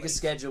cool. We can make a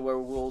schedule where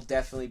we'll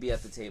definitely be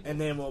at the table, and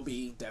then we'll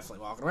be definitely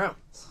walking around.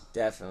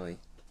 Definitely.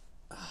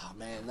 Oh,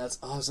 man, that's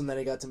awesome that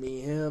I got to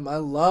meet him. I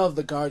love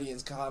the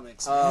Guardians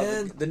comics,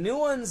 man. The new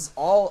ones,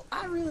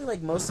 I really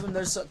like most of them.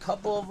 There's a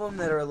couple of them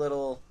that are a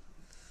little...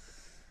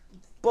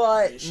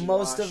 But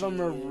most of them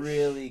are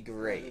really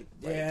great.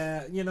 Like,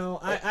 yeah,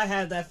 I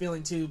had that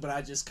feeling too, but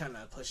I just kind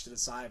of pushed it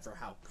aside for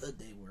how good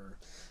they were.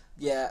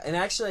 Yeah, and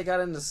actually I got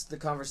into the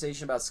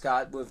conversation about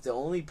Scott with the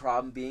only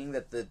problem being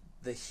that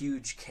the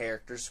huge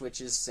character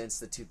switches since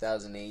the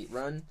 2008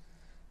 run.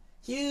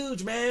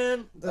 Huge,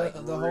 man. The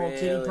whole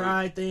Kitty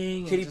Pryde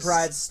thing. Kitty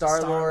Pryde,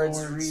 Star-Lord's,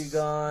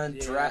 Regon,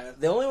 yeah.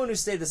 The only one who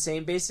stayed the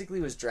same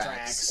basically was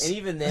Drax. And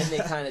even then they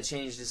kind of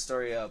changed his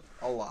story up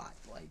a lot.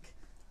 Like,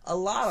 A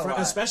lot.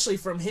 Especially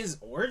from his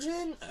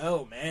origin.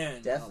 Oh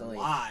man, definitely a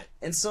lot.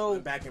 And so,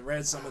 went back and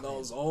read some of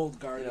those old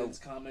Guardians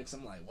comics.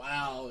 I'm like,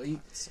 wow,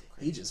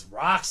 he just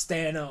rocks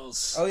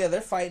Thanos. Oh yeah,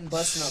 they're fighting,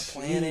 busting up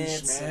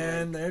planets,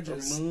 man. They're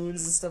just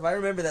moons and stuff. I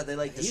remember that they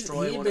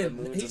destroy one of the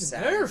moons. He's of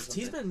Saturn nerfed.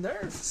 He's been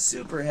nerfed.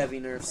 Super heavy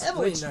nerfs.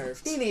 Heavily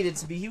nerfed. He needed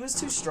to be. He was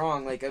too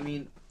strong.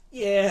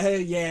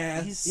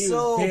 Yeah. He's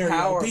so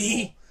powerful.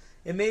 OP.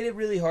 It made it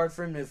really hard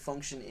for him to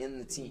function in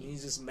the team.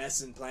 He's just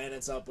messing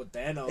planets up with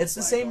Thanos. It's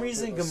the same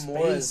reason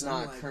Gamora's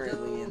not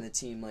currently in the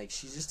team.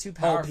 She's just too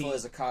powerful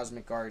as a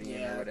cosmic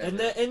guardian or whatever.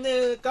 And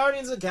the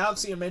Guardians of the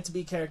Galaxy are meant to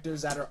be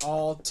characters that are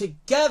all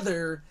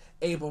together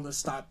able to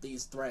stop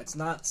these threats,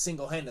 not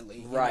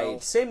single-handedly.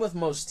 Right. Same with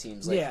most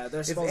teams. They're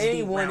if supposed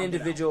any to be one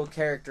individual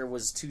character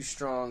was too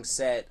strong,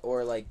 set,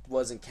 or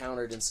wasn't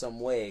countered in some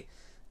way,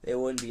 it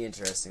wouldn't be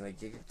interesting.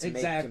 To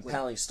make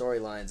compelling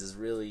storylines is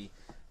really.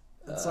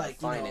 It's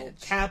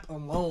Cap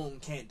alone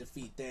can't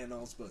defeat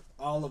Thanos, but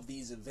all of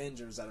these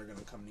Avengers that are going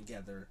to come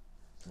together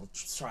will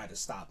try to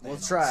stop Thanos. We'll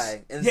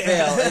try and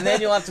fail, and then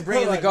you'll have to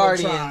bring in the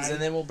Guardians,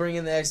 and then we'll bring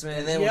in the X-Men,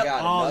 and then we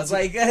got him.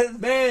 It's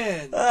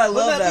man, I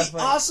love that. Be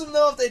awesome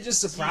though if they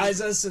just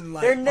surprise us and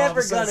they're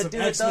never gonna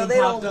do it though. They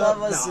don't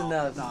love us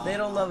enough. They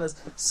don't love us.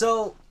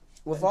 So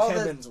with all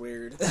Kevin's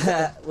weird.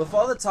 With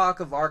all the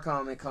talk of our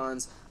Comic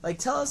Cons,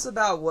 tell us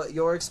about what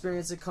your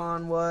experience at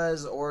con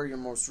was, or your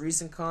most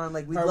recent con.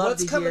 We'd love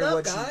to hear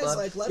what you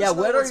love.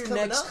 What are your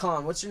next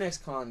con? What's your next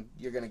con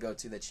you're gonna go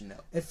to that you know?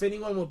 If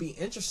anyone will be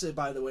interested,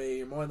 by the way,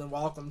 you're more than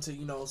welcome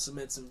to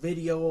submit some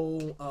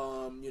video.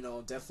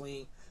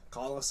 Definitely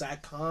call us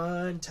at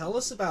con. Tell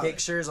us about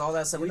pictures, all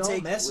that stuff. We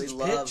take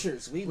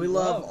pictures. We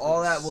love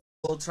all that.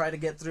 We'll try to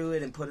get through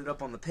it and put it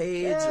up on the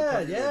page. Yeah, or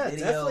put it in the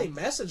video. Definitely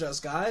message us,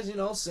 guys.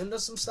 Send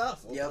us some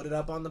stuff. We'll put it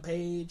up on the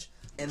page.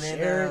 And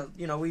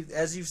then, we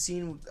as you've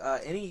seen,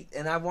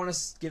 and I want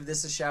to give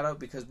this a shout out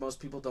because most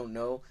people don't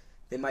know.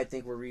 They might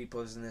think we're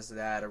reposting this or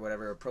that or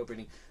whatever,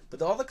 appropriating.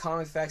 But all the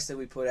comic facts that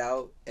we put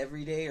out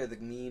every day are the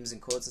memes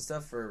and quotes and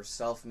stuff are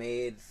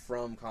self-made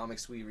from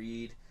comics we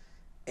read.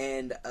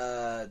 And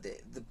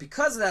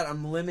because of that,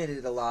 I'm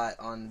limited a lot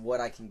on what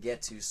I can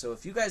get to. So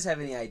if you guys have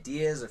any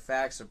ideas or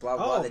facts or blah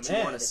blah that you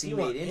want to see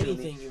made into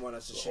me, you want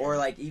us to share,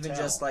 or even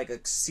just a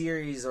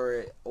series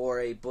or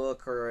a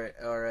book or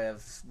a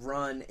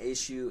run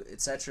issue,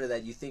 etc.,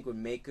 that you think would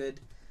make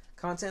good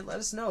content, let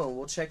us know and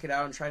we'll check it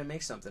out and try to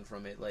make something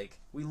from it.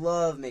 We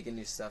love making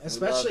new stuff,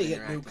 especially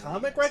a new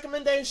comic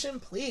recommendation.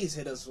 Please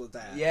hit us with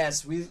that.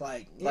 Yes, we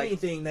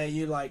anything that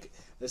you like.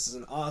 This is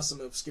an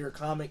awesome obscure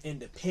comic,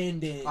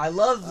 independent. I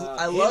love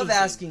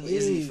asking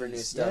Izzy for new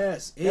stuff.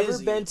 Yes, never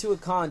been to a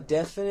con.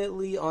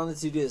 Definitely on the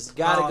to-do list.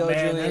 Gotta go,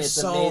 Julian. It's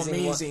so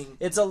amazing.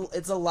 It's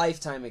a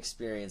lifetime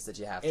experience that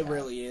you have to have. It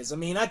really is. I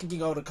mean, I can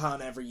go to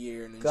con every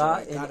year and enjoy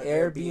got an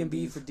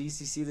Airbnb for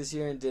DCC this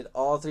year and did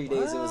all 3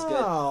 days. It was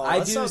good.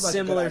 I do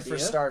similar for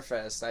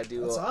Starfest.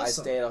 I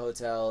stay at a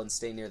hotel and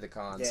stay near the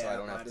con, so I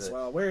don't have to. As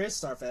well. Where is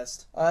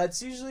Starfest?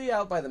 It's usually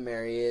out by the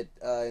Marriott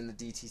in the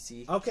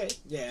DTC. Okay.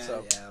 Yeah.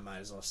 I might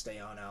as well stay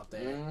on out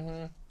there.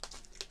 Mm-hmm.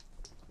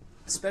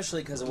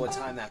 Especially because of what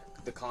time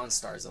the con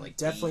starts.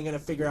 Definitely gonna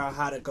figure out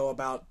how to go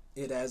about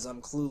it as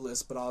I'm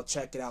clueless, but I'll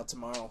check it out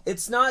tomorrow.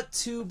 It's not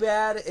too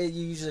bad. You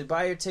usually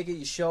buy your ticket,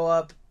 you show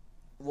up.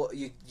 Well,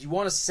 you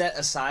want to set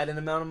aside an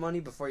amount of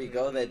money before you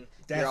go that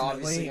you're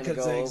obviously going to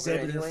go over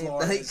anyway.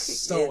 Floor is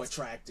so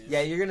attractive.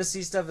 Yeah, you're going to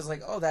see stuff as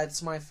oh,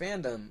 that's my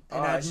fandom. And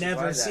I've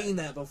never seen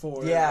that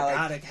before.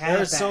 Yeah,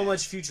 there's so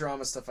much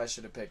Futurama stuff I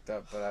should have picked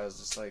up, but I was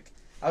just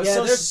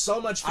there's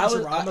so much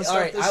Futurama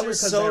stuff this I was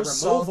so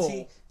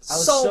salty. I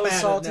was so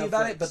salty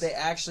about it, but they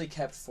actually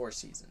kept 4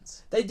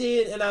 seasons. They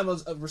did, and I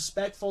was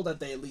respectful that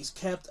they at least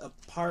kept a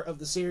part of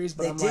the series.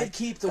 But they did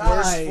keep the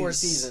worst 4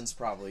 seasons,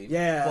 probably.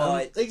 Yeah,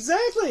 but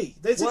exactly.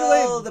 They took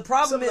away the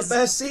problem some of the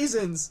best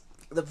seasons.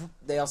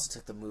 They also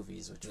took the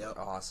movies, which were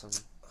awesome.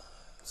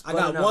 I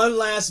got one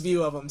last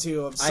view of them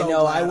too. I'm so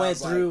glad. I went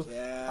through.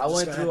 I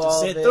went through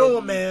all sit through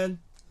them, man.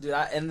 Dude,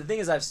 and the thing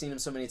is, I've seen him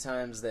so many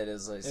times that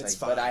it's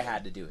but I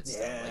had to do it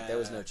still. There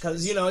was no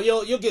choice. Because,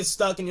 you'll get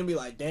stuck and you'll be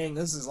like, dang,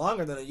 this is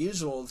longer than a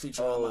usual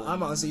Futurama.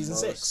 I'm on season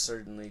 6.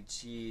 Certainly.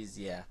 Jeez,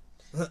 yeah.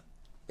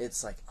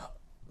 It's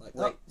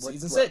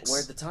season 6.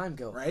 Where'd the time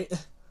go? Right?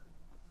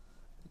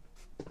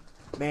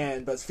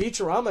 Man, but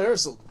Futurama,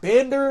 there's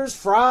Benders,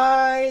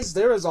 Fries,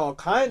 there is all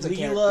kinds of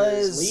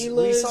characters.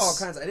 Leela's. We saw all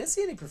kinds. I didn't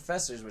see any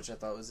professors, which I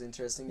thought was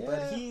interesting,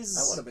 but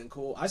that would have been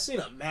cool. I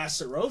seen a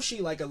Master Roshi,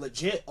 a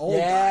legit old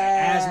guy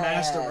as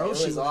Master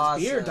Roshi when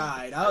his beard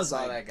dyed. I was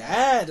like,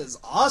 that is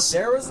awesome.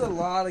 There was a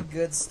lot of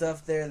good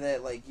stuff there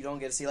that you don't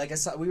get to see.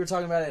 We were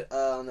talking about it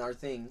on our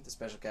thing, the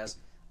special cast.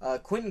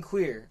 Quentin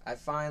Queer. I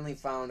finally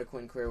found a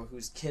Quentin Queer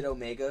who's Kid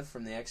Omega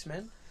from the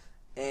X-Men.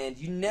 And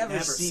you never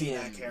see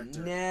him. That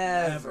character.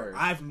 Never.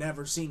 I've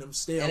never seen him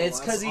still. And it's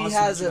because he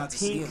has a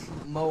pink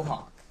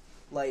mohawk.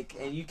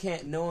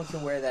 And no one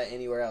can wear that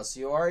anywhere else.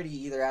 So you already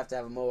either have to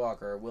have a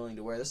mohawk or are willing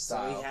to wear the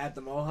style. So he had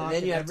the mohawk. And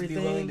then you have to be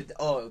willing to.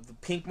 The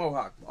pink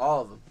mohawk.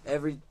 All of them.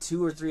 Every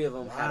 2 or 3 of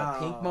them had a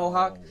pink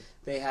mohawk.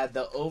 They had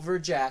the over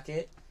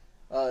jacket.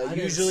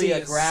 Usually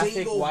a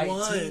graphic white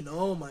tee.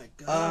 Oh my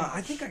god!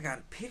 I think I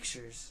got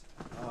pictures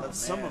of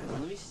some of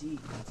them. Let me see.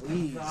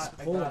 Please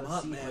pull them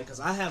up, man, because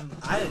I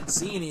didn't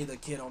see any of the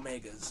Kid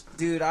Omegas.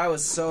 Dude, I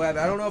was so happy.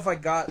 I don't know if I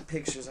got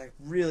pictures. I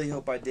really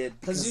hope I did.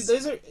 Because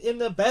these are, and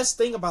the best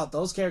thing about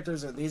those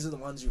characters are these are the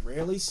ones you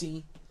rarely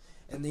see,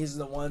 and these are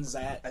the ones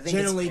that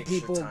generally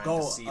people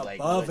go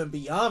above and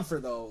beyond for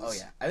those. Oh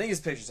yeah, I think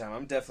it's picture time.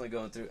 I'm definitely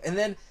going through. And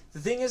then the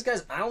thing is,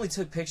 guys, I only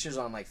took pictures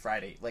on like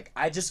Friday. Like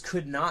I just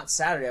could not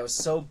Saturday. I was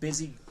so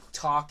busy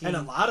talking. And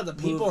a lot of the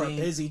people are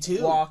busy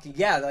too. Walking,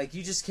 yeah, like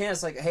you just can't.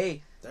 It's like,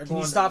 hey, can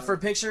you stop for a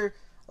picture?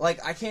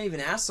 Like I can't even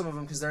ask some of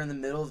them because they're in the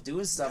middle of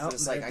doing stuff. And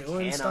it's like I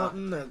cannot.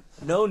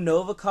 No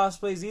Nova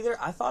cosplays either.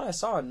 I thought I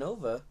saw a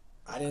Nova.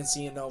 I didn't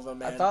see a Nova,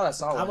 man. I thought I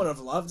saw one. I would have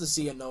loved to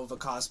see a Nova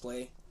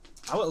cosplay.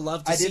 I would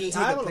love to see.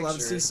 I would love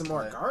to see some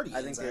more Guardians.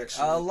 I think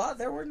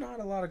there were not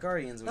a lot of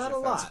Guardians, which I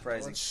found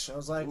surprising. Which I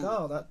was like,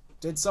 oh, that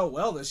did so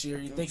well this year.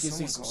 You think you'd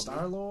see some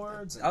Star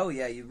Lords? Oh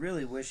yeah, you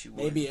really wish you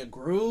would. Maybe a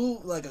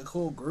Groot, like a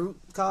cool Groot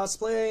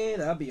cosplay.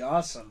 That'd be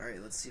awesome. All right,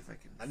 let's see if I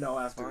can. I know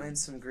after find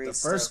some great the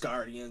first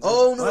Guardians.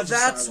 Oh no,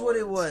 that's what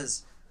it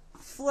was.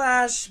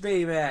 Flash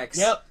Baymax.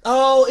 Yep.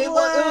 Oh, it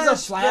was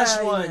a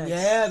Flash one.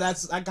 Yeah,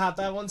 I got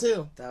that one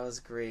too. That was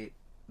great.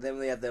 Then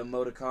we had the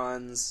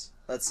emoticons.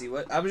 Let's see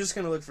what I'm just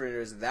gonna look for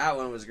interest. That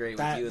one was great.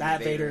 With you and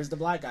that Vader is the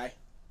black guy.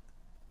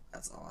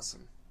 That's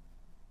awesome.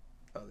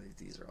 Oh,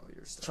 these are all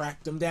your stuff.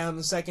 Tracked him down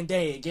the second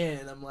day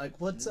again. I'm like,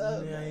 what's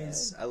up,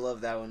 nice. man? I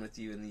love that one with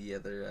you and the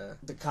other.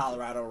 The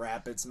Colorado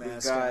Rapids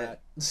mascot.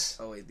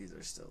 Oh wait, these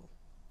are still.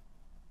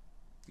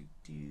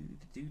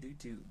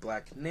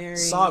 Black Canary.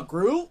 Saw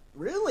Groot?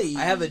 Really?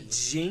 I have a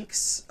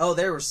Jinx. Oh,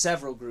 there were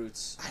several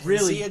Groots.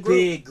 Really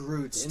big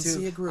Groots didn't too.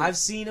 See a Groot. I've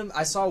seen him.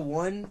 I saw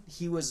one.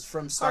 He was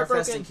from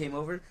Starfest and came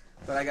over.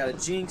 But I got a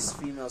Jinx,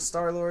 female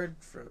Star-Lord,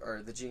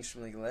 or the Jinx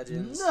from League of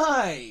Legends.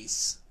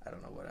 Nice! I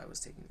don't know what I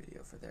was taking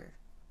video for there.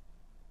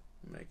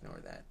 I'm gonna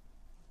ignore that.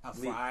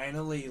 Fry and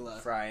a Leela.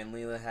 Fry and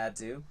Leela had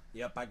to.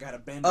 Yep, I got a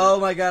Bender. Oh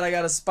my god, I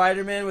got a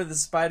Spider-Man with a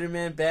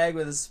Spider-Man bag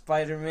with a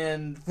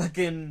Spider-Man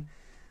fucking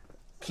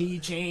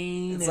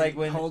keychain. It's like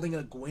when holding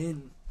a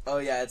Gwen. Oh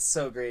yeah, it's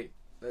so great.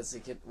 Let's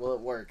see, will it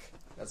work?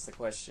 That's the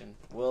question.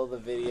 Will the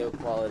video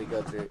quality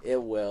go through?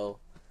 It will.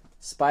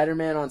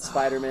 Spider-Man on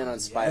Spider-Man on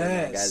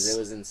Spider-Man, guys. It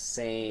was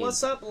insane.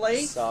 What's up,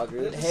 Late? Saw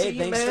Groot. Hey,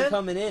 thanks for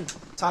coming in.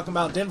 Talking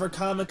about Denver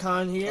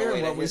Comic-Con here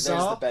and what we saw.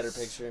 There's the better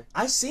picture.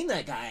 I've seen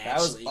that guy, actually. That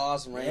was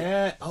awesome, right?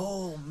 Yeah.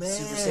 Oh, man.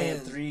 Super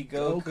Saiyan 3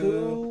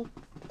 Goku.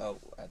 Oh,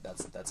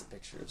 that's a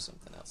picture of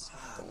something else.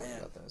 Don't worry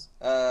about those.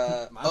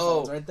 My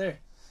phone's right there.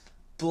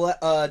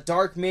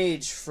 Dark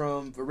Mage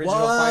from original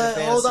Final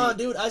Fantasy. Hold on,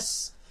 dude.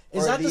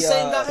 Is that the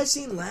same guy I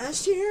seen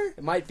last year?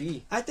 It might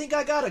be. I think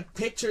I got a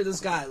picture of this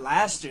guy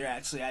last year,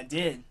 actually. I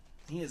did.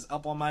 He is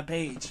up on my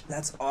page.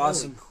 That's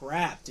awesome. Holy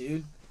crap,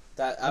 dude.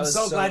 I'm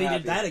so glad he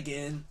did that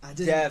again. I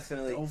did.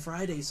 Definitely. On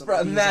Friday.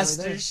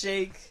 Master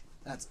Shake.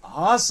 That's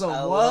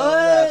awesome.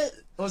 What?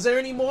 Was there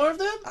any more of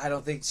them? I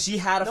don't think. She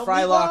had a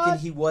Frylock and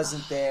he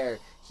wasn't there.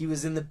 He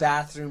was in the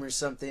bathroom or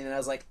something, and I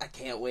was like, I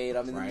can't wait.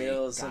 I'm in the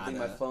middle of something.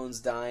 My phone's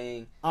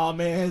dying. Oh,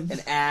 man.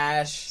 And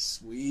Ash.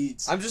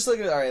 Sweet. I'm just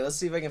looking at... Alright, let's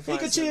see if I can find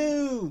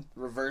Pikachu!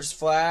 Reverse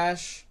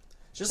Flash.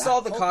 Just all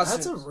the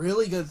costumes. That's a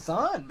really good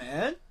thought,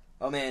 man.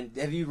 Oh, man.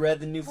 Have you read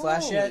the new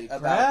Flash yet?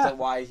 About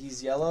why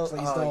he's yellow?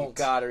 Please don't. You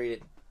gotta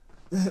read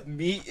it.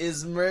 Meat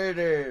is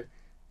murder.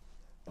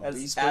 That's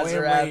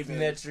Azarath,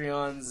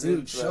 Metreon,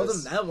 dude, show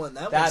them that one.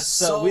 That's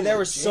so there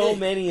were so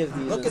many of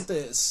these. Look at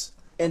this.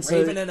 And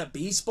Raven and a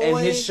Beast Boy. And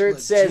his shirt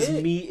says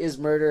 "Meat is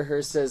murder."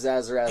 Hers says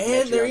Azarath.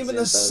 And they're even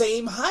the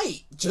same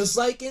height, just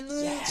like in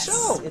the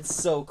show. It's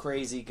so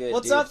crazy good.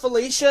 What's up,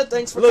 Felicia?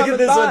 Thanks for coming by.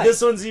 Look at this one.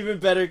 This one's even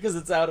better because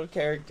it's out of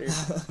character.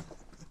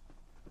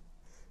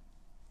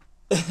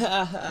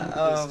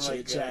 Oh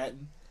my god.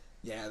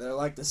 Yeah, they're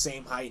like the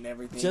same height and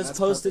everything. Just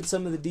posted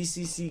some of the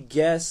DCC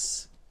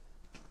guests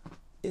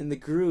in the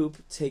group.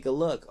 Take a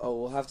look. Oh,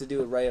 we'll have to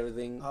do it right.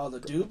 Everything. Oh, the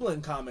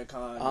Dublin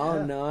Comic-Con.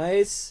 Oh,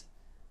 nice.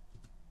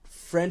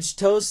 French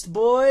Toast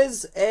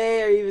Boys.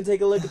 Hey, or even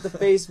take a look at the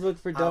Facebook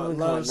for Dublin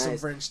Con. I love some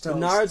French Toast.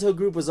 The Naruto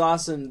group was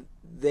awesome.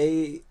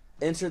 They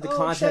entered the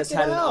contest,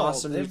 had an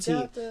awesome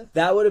routine.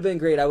 That would have been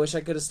great. I wish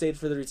I could have stayed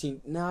for the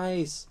routine.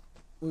 Nice.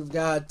 We've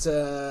got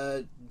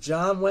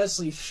John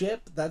Wesley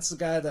Shipp. That's the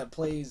guy that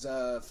plays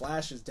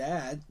Flash's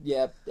dad.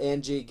 Yep,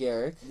 and Jay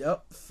Garrick.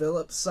 Yep,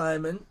 Philip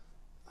Simon.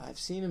 I've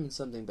seen him in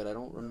something, but I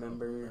don't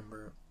remember.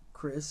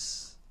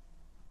 Chris.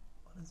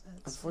 What is that?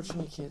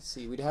 Unfortunately, I can't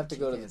see. We'd have to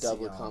go to the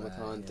Dublin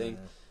Comic-Con thing.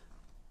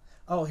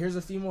 Oh, here's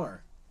a few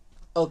more.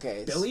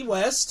 Okay. Billy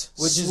West.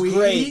 Which is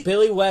great.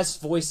 Billy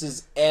West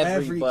voices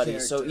everybody.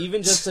 So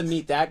even just to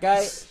meet that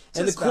guy.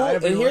 And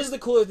here's the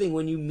cooler thing.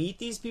 When you meet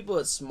these people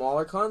at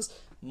smaller cons,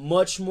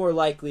 much more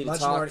likely to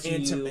talk to you.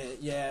 Much more intimate.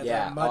 Yeah,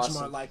 they're much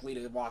more likely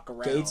to walk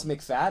around. Gates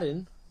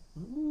McFadden.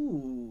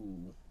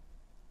 Ooh.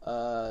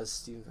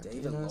 Stephen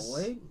David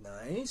Lloyd.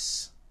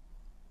 Nice.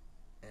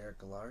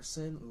 Eric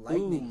Larson.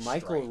 Lightning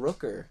Michael Strike.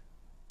 Rooker.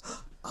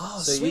 Oh,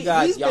 So you sweet.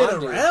 got He's Yondu.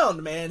 been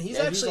around, man. He's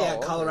Yeah, he's actually all at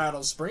over.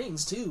 Colorado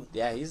Springs, too.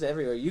 Yeah, he's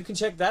everywhere. You can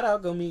check that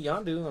out. Go meet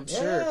Yondu, I'm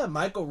sure. Yeah,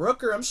 Michael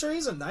Rooker. I'm sure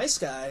he's a nice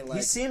guy.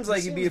 He seems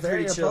like he'd be a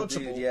very pretty chill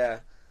approachable. dude, yeah.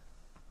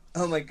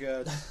 Oh my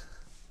god.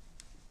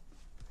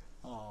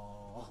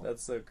 Aw.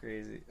 That's so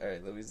crazy.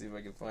 Alright, let me see if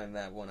I can find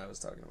that one I was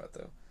talking about,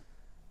 though.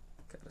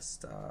 Gotta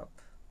stop.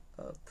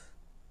 Up.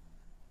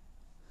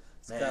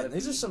 Man,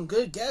 these are some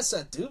good guests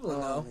at Dublin,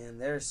 Oh, though. man,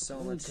 there's so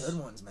Some much. good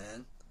ones,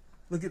 man.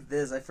 Look at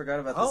this. I forgot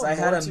about Oh, this. I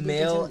had more a to be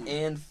male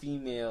continued. and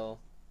female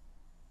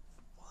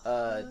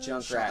Show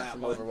Junkrat that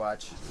from one.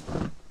 Overwatch.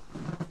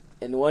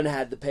 And one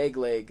had the peg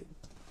leg.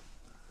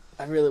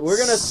 I'm gonna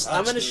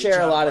good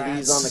share a lot of Junkrats.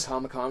 these on the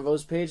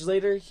Comiconvos page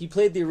later. He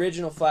played the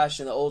original Flash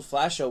in the old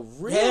Flash show.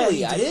 Really?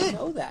 he I did. didn't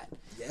know that.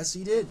 Yes,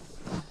 he did.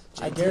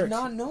 I Jay did Garrick.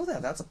 not know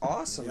that. That's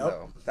awesome, Yep.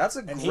 though. That's a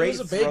And great he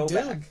was a big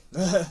throwback.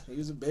 dude. He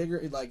was a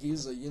bigger, like, he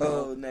was a,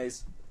 Oh,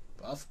 nice.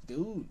 buff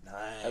dude.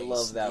 Nice. I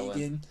love that one.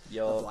 Negan,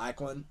 Yo. the black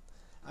one.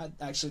 I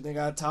actually think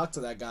I talked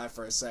to that guy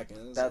for a second.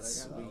 It was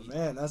That's like, oh, sweet.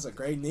 man, that's a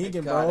great I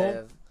Negan, gotta bro.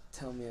 have-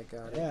 Tell me I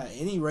got it. Yeah,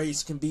 any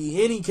race can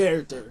be any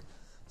character.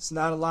 It's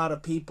not a lot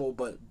of people,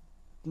 but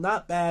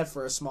not bad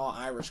for a small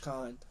Irish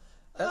con.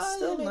 That's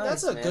still nice,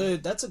 That's a man.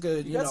 good. That's a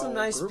good. You You got know, some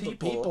nice group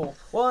people. of people.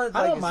 Well, I like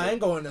don't said-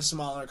 mind going to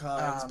smaller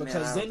cons Ah, man,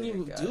 because I then don't you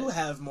think I got do it.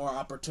 have more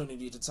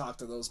opportunity to talk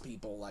to those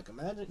people. Like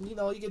imagine, you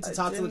get to I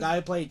talk to the didn't- guy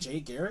who played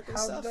Jay Garrick and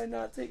How stuff. did I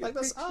not take a Like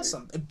that's picture?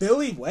 awesome. And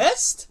Billy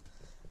West,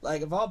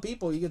 like of all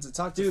people, you get to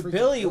talk to Dude, freaking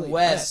Billy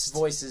West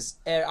voices.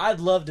 I'd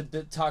love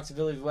to talk to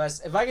Billy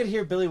West. If I could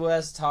hear Billy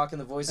West talking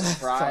the voice of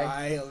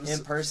Fry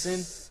in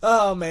person,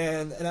 Oh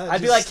man, and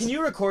I'd be like, "Can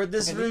you record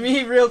this for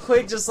me real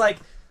quick? Just like,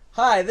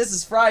 hi, this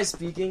is Fry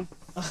speaking.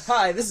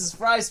 Hi, this is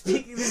Fry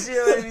speaking." You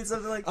know what I mean?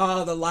 Something like.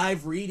 Oh, the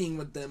live reading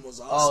with them was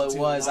Oh, awesome. it too.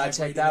 was. I Live checked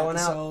reading that one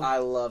episode. out. I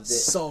loved it.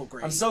 So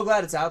great. I'm so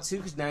glad it's out too,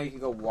 because now you can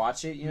go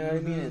watch it. You know what I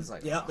mean? It's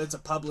like, Yep, it's a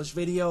published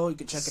video. You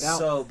can check it out.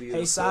 So beautiful.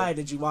 Hey, Sai,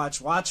 did you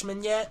watch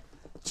Watchmen yet?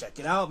 Check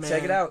it out, man.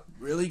 Check it out.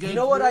 Really good. You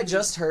know what I really good.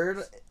 just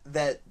heard?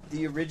 That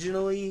they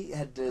originally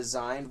had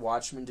designed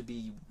Watchmen to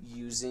be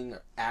using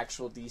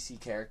actual DC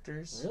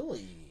characters.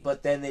 Really?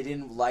 But then they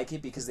didn't like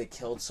it because they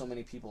killed so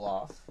many people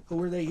off. Who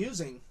were they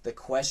using? The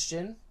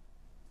Question,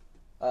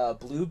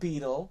 Blue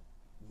Beetle,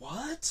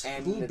 What?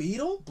 and Blue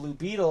Beetle? Blue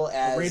Beetle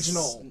as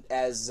Original.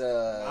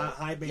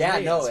 High Bay yeah,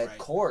 Area, no, that's at right.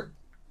 Cord.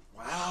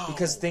 Wow.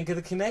 Because think of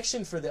the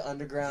connection for the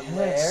underground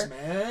yes, lair,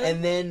 man.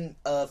 and then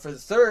for the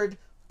third,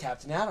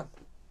 Captain Atom.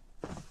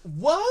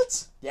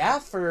 what? Yeah,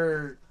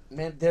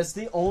 that's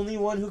the only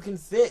one who can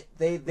fit.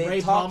 They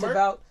Ray talked Palmer?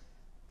 about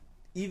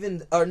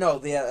even or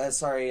no,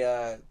 sorry,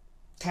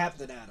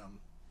 Captain Atom.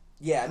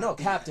 yeah, no, Not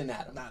the Captain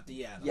Atom. Not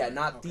the Atom. Yeah,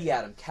 not Okay. the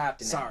Atom,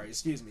 Captain Atom. Sorry,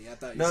 excuse me. I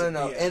thought you No, said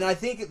no. the And Atom. I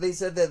think they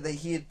said that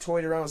he had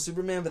toyed around with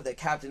Superman, but that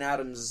Captain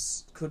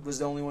Adams was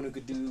the only one who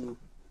could do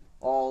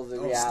all the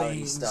Those reality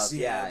things, stuff.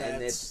 Yeah, and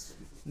that's- it's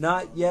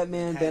not yet,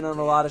 man. Been on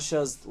a lot of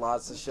shows,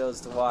 lots of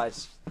shows to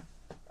watch.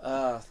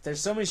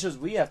 There's so many shows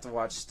we have to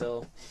watch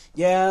still.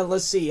 Yeah,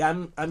 let's see.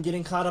 I'm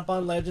getting caught up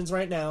on Legends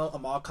right now.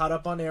 I'm all caught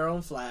up on Arrow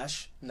and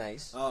Flash.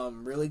 Nice.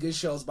 Really good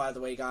shows, by the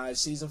way, guys.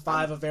 Season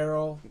 5 of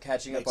Arrow. I'm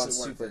catching up on makes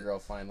it worth Supergirl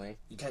finally.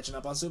 You catching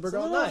up on It's a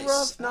Supergirl? little Nice.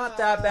 rough, not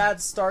that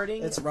bad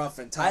starting. It's rough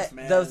and tough,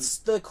 man.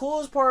 The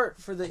coolest part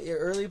for the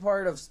early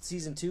part of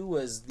season 2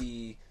 was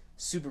the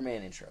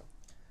Superman intro.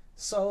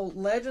 So,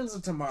 Legends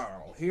of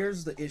Tomorrow.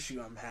 Here's the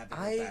issue I'm having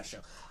with that show.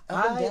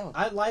 Up and down.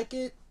 I like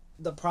it.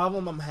 The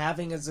problem I'm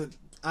having is that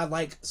I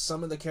like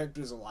some of the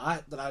characters a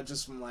lot. That I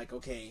just am like,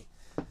 okay,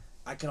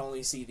 I can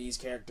only see these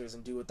characters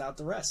and do without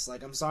the rest.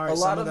 Like, I'm sorry. A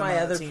lot some of them my on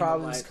the other team,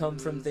 problems I'm like, come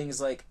from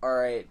things like, all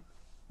right,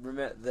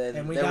 remember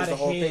And we there was gotta the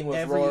whole hit thing with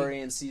every-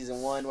 Rory in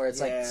season 1 where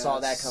it's like saw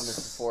that Yes. coming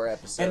for 4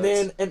 episodes. And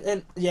then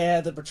and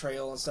yeah, the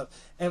betrayal and stuff.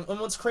 And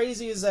what's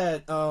crazy is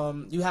that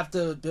you have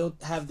to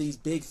have these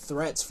big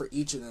threats for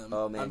each of them.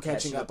 oh man, I'm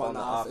catching up on the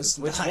Office.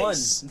 Which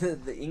Nice.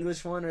 one? The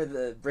English one or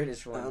the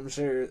British one? I'm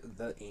sure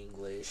the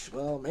English.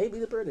 Well, maybe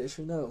the British.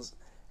 Who knows?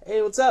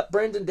 Hey, what's up,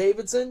 Brendan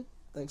Davidson?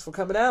 Thanks for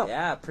coming out.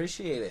 Yeah,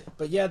 appreciate it.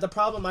 But yeah, the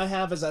problem I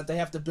have is that they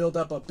have to build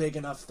up a big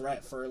enough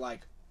threat for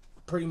like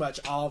pretty much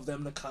all of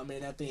them to come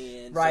in at the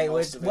end. Right, for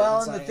most which, of it. well,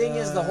 It's and the like, thing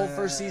is, the whole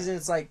first season,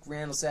 it's like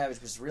Randall Savage,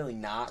 but it's really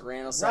not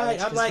Randall Savage.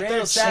 Right, I'm 'cause like, Randall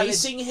they're Savage,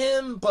 chasing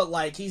him, but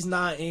like he's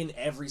not in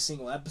every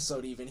single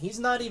episode. Even he's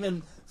not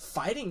even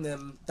fighting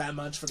them that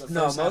much for the first.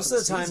 No, half most of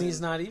the time season.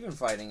 he's not even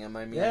fighting him.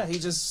 I mean, Yeah, he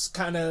just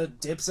kind of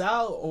dips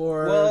out,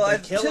 or well, they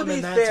kill to him be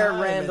in that fair,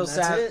 time, Randall and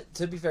that's Savage. it.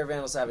 To be fair,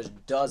 Randall Savage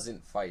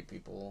doesn't fight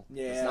people.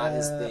 Yeah, it's not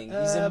his thing.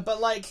 He's in,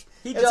 but like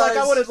he it's like I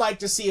does- would have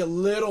liked to see a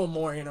little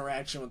more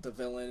interaction with the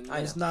villain. I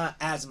There's know. not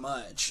as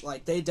much.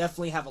 Like they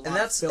definitely have a lot. and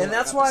that's of filler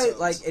why episodes.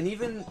 like, and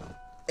even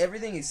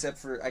everything except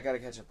for I gotta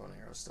catch up on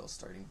Arrow still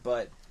starting,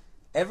 but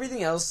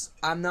everything else,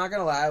 I'm not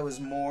gonna lie, I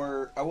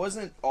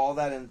wasn't all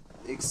that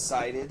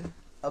excited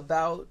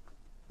about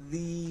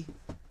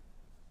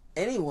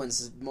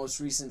anyone's most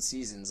recent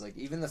seasons. Like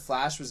even the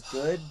Flash was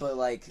good, but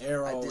like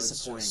Arrow is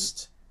disappointing.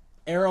 just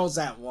Arrow's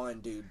at 1,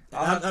 dude.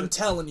 And I'm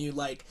telling you,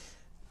 like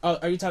Oh,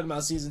 are you talking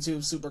about season 2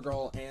 of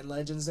Supergirl and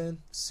Legends then?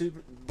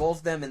 Both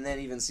of them, and then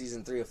even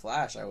season 3 of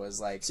Flash. I was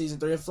like, Season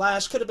 3 of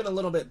Flash could have been a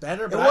little bit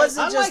better. But it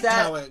wasn't I just liked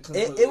that. How it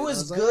concluded. It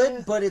was like, good,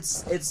 eh. but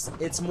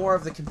it's more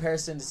of the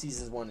comparison to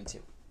seasons 1 and 2.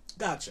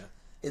 Gotcha.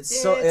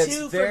 It's Yeah, it's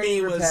 2 for very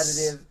me was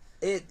repetitive.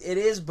 It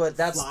is, but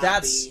that's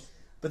floppy.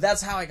 but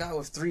that's how I got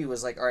with 3.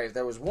 Was like, all right, if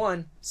there was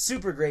 1,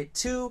 super great.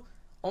 2,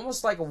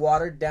 almost like a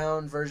watered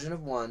down version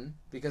of 1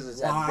 because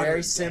it's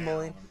very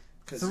similar.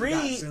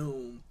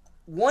 3,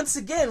 once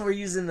again, we're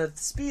using the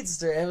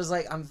speedster. It was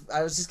like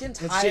I was just getting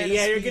tired.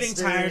 Yeah, you're getting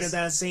tired of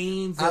that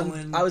same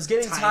villain. I was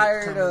getting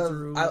tired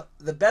of.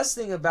 The best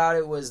thing about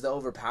it was the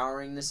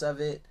overpoweringness of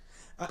it.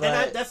 And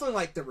I definitely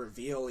like the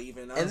reveal.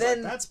 Even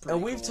that's pretty.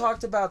 And we've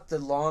talked about the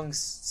long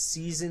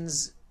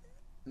seasons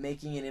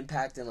making an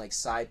impact in like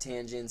side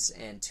tangents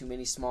and too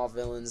many small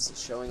villains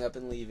showing up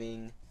and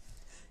leaving.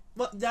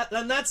 Well,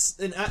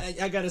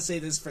 I gotta say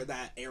this for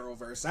that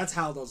Arrowverse. That's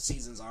how those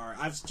seasons are.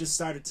 I've just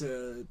started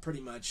to pretty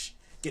much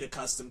get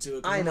accustomed to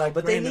it. I know,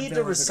 but they need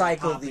to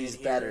recycle these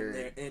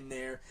better. In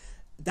there.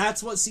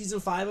 That's what season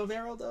 5 of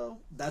Arrow, though.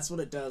 That's what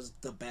it does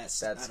the best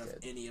That's out good.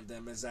 of any of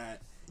them, is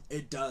that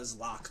it does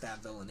lock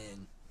that villain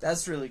in.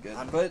 That's really good.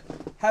 But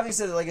having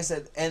said that, like I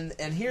said, and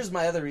here's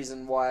my other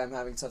reason why I'm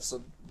having tough.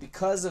 So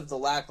because of the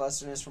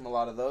lacklusterness from a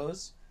lot of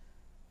those,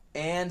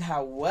 and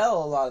how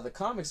well a lot of the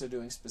comics are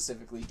doing,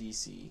 specifically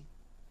DC.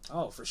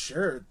 Oh, for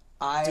sure.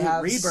 Dude,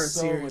 Rebirth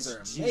series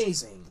are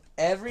amazing.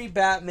 Every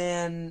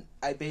Batman,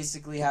 I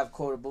basically have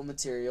quotable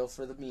material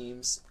for the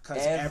memes. Because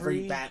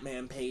every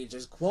Batman page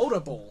is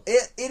quotable.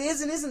 It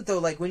is and isn't, though.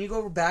 Like, when you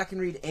go back and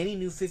read any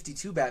new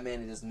 52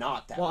 Batman, it is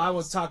not that. Well, I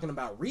was talking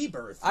about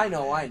Rebirth. I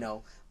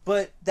know.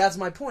 But that's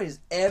my point, is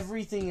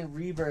everything in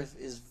Rebirth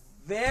is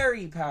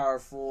very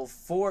powerful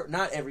for,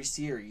 not every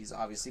series,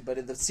 obviously, but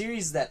in the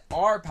series that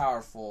are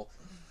powerful,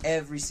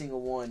 every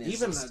single one is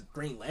even the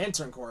Green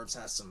Lantern Corps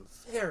has some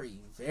very,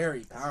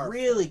 very powerful,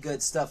 really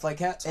good stuff.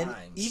 Like, and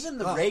even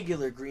the Oh.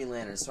 regular Green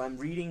Lanterns. So I'm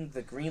reading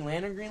the Green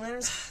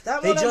Lanterns.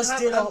 That they one just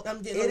did.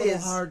 I'm getting a little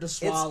hard to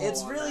swallow.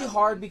 It's really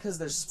hard because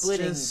they're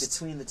splitting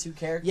between the two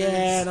characters.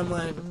 Yeah, and I'm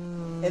like,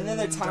 and then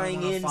they're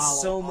tying in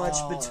so much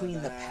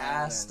between the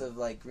past of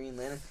like Green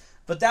Lantern.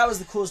 But that was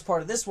the coolest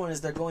part of this one,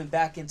 is they're going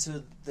back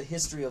into the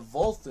history of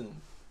Volthoom.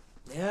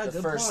 Yeah, the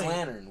good first point.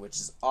 Lantern, which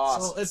is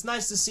awesome. So it's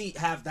nice to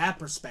have that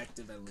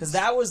perspective at least. Because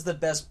that was the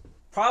best,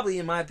 probably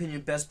in my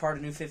opinion, best part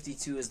of New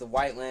 52 is the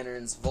White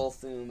Lanterns,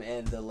 Volthoom,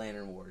 and the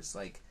Lantern Wars.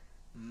 Like,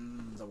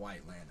 the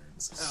White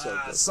Lanterns.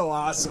 So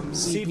awesome.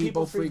 See,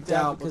 people freaked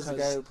out because the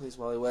guy who plays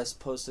Wally West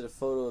posted a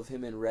photo of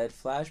him in red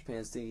Flash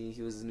pants thinking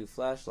he was the new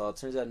Flash Law. It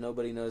turns out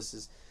nobody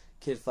notices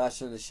Kid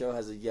Flash on the show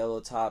has a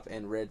yellow top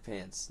and red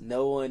pants.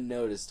 No one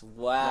noticed.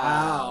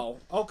 Wow.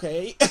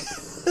 Okay.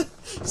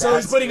 So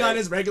he's putting on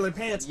his regular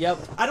pants. Yep.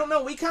 I don't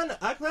know. I'm kind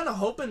of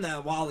hoping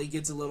that Wally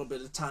gets a little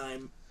bit of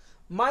time.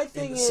 My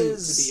thing in the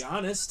is, suit, to be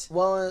honest,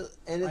 well,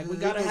 and like we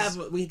gotta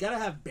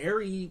have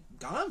Barry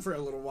gone for a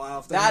little while.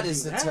 If that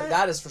is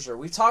that is for sure.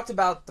 We've talked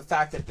about the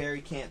fact that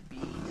Barry can't be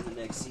in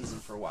the next season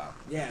for a while.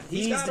 Yeah,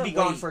 he needs to be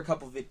gone for a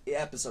couple of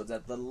episodes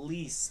at the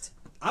least.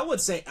 I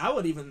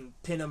would even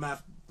pin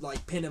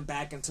him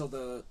back until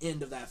the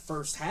end of that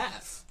first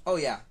half. Oh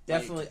yeah,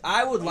 definitely.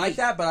 I would like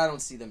that, but I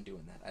don't see them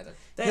doing that either.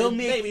 He'll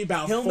make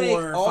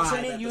 4 or 5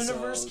 alternate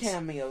universe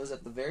cameos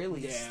at the very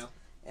least. Yeah.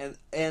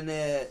 And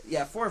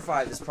 4 or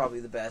 5 is probably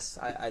the best,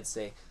 I'd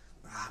say.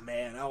 Ah,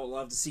 man, I would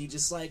love to see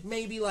just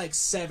maybe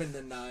 7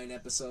 to 9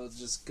 episodes,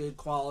 just good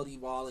quality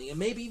Wally, and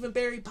maybe even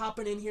Barry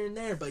popping in here and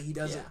there, but he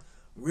doesn't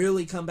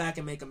really come back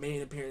and make a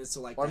main appearance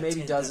to or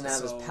maybe doesn't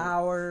have his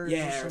powers,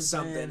 or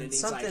something, and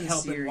he's helping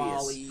serious.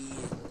 Wally.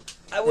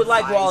 I would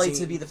like Wally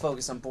to be the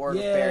focus. I'm bored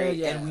with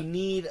Barry, and we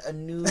need a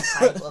new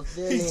type of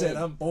villain. He said,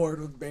 "I'm bored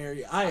with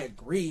Barry." I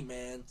agree,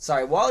 man.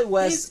 Sorry, Wally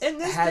West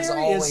has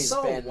Barry always is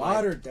so been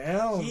watered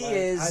down. He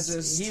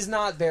is. He's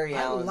not Barry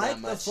Allen. I like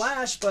that much. the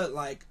Flash, but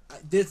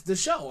the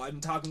show. I'm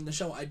talking the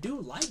show. I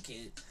do like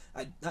it.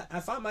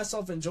 I find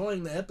myself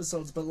enjoying the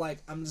episodes, but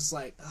I'm just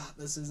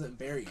this isn't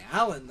Barry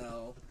Allen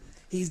though.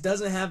 He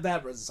doesn't have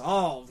that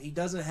resolve. He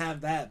doesn't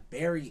have that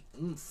Barry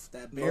oomph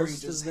that Barry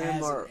Most just of them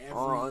has.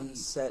 are on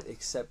set,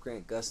 except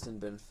Grant Gustin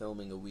been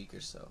filming a week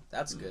or so.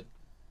 That's good.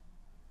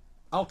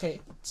 Okay,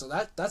 so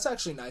that's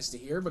actually nice to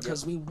hear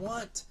because we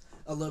want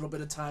a little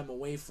bit of time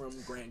away from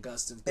Grant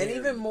Gustin's Barry. And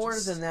even more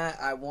than that,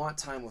 I want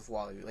time with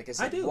Wally. Like I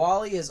said, I do.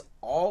 Wally has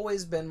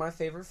always been my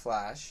favorite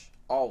Flash.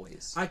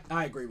 Always.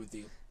 I agree with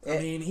you. I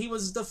mean, he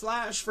was the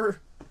Flash for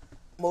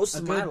most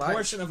of my life.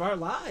 portion of our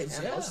lives.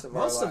 Yeah,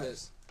 most of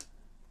it.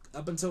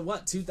 Up until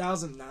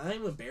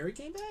 2009 when Barry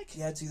came back?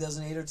 Yeah,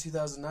 2008 or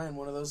 2009,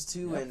 one of those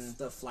two. Yep, and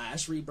the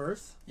Flash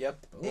Rebirth.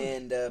 Yep. Boom.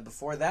 And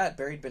before that,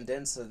 Barry'd been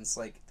dead since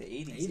the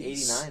 80s,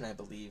 89, I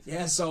believe.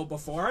 Yeah, so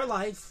before our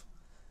life,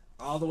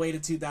 all the way to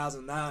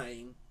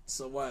 2009.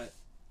 So what?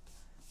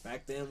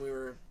 Back then we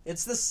were.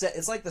 It's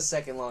like the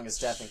second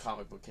longest death in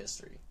comic book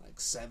history.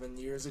 7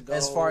 years ago.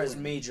 As far as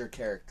major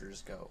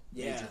characters go.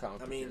 Yeah, major comic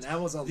book characters. That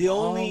was the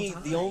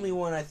only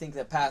one I think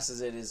that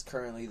passes it is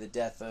currently the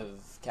death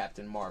of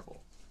Captain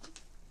Marvel.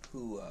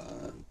 Who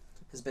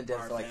has been dead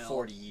for like Marvel.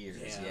 40 years.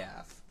 Yeah.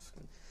 Yeah.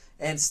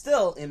 And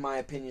still, in my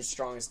opinion,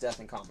 strongest death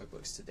in comic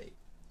books to date.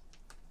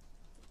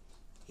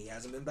 He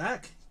hasn't been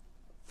back.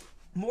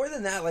 More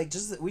than that, like,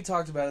 just we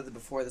talked about it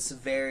before, the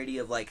severity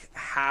of, like,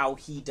 how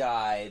he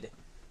died,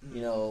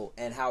 you know,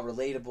 and how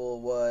relatable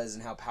it was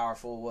and how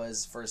powerful it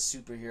was for a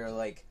superhero.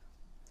 Like,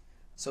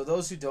 so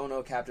those who don't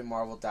know, Captain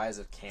Marvel dies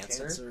of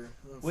cancer,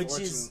 which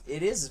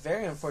is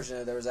very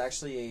unfortunate. There was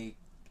actually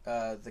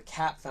the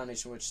CAP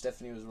Foundation, which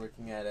Stephanie was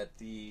working at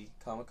the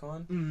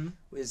Comic-Con,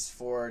 is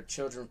for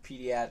children with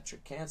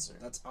pediatric cancer.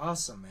 That's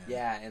awesome, man.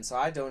 Yeah, and so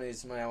I donated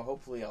to my own.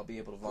 Hopefully I'll be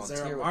able to volunteer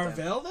Was there a with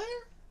Marvel them.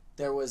 there?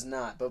 There was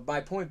not, but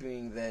my point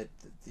being that,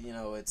 you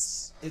know,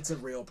 it's a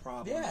real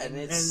problem. Yeah, and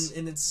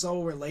it's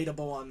so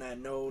relatable on that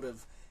note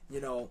of,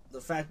 you know, the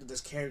fact that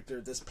this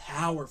character, this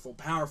powerful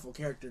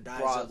character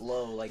dies brought of,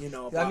 low. Like, you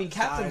know, I mean,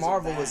 Captain dies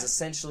Marvel of was that.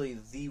 essentially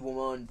the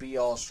one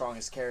be-all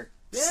strongest character.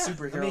 Yeah,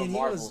 Superhero I mean, he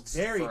Marvel was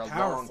very for a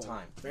powerful.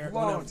 long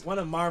time. One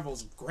of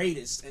Marvel's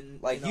greatest,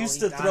 and like, you know,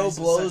 used he to throw dies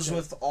of blows such a-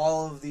 with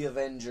all of the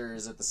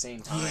Avengers at the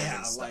same time. Yeah,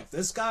 and stuff. like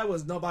this guy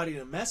was nobody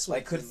to mess with.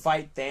 Like, could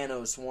fight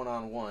Thanos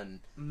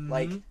one-on-one.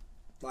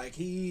 Like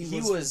he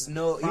was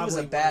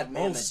a bad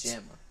mamma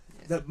jamma.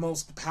 The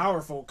most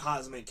powerful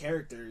cosmic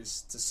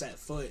characters to set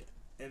foot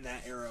in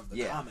that era of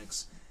the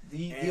comics.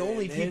 The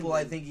only people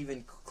I think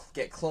even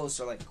get close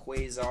are like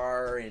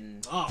Quasar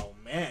and oh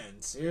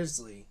man,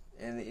 seriously.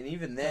 And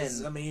even then,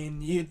 I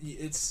mean,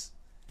 it's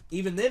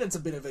even then it's a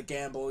bit of a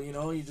gamble. You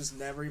know, you just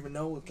never even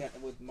know with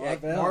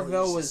Marvel. Yeah,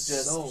 Marvel was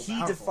just so he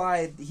powerful.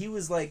 defied. He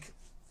was like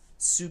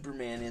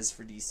Superman is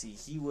for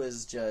DC. He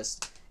was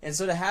just, and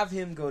so to have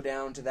him go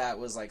down to that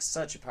was like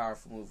such a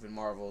powerful move in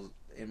Marvel,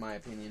 in my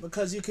opinion.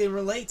 Because you can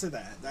relate to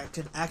that. That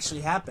could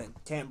actually happen.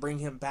 Can't bring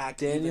him back.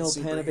 Daniel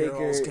Even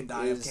superheroes Panabaker can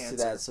die is of cancer.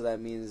 to that, so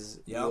that means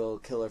we'll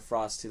Killer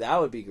Frost too.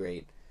 That would be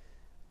great.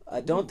 I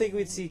don't think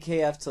we'd see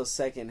KF till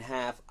second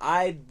half.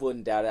 I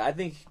wouldn't doubt it. I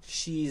think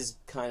she's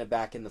kind of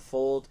back in the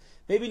fold.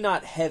 Maybe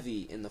not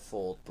heavy in the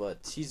fold,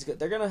 but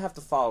they're going to have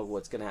to follow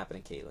what's going to happen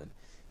in Caitlyn.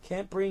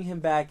 Can't bring him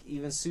back.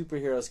 Even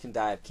superheroes can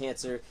die of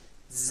cancer.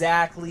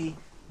 Exactly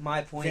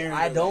my point. Very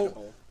I don't,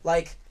 relatable.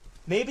 like,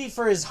 maybe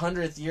for his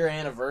 100th year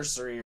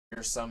anniversary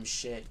or some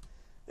shit.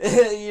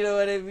 You know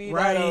what I mean?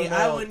 Right.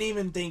 I wouldn't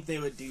even think they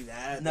would do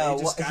that. No,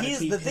 they just gotta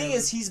keep thing him.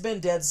 is, he's been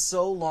dead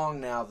so long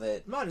now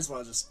that Might as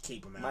well just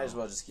keep him out. Might as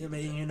well just keep him I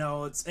mean, out. you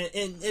know, it's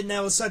and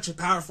that was such a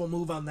powerful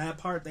move on that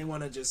part. They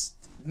want to just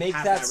make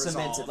have that resolved.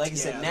 cemented. Like I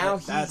said, Yeah, now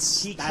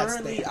that's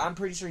currently, there. I'm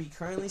pretty sure he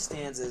currently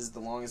stands as the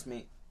longest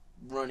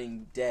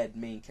running dead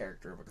main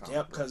character of a comic.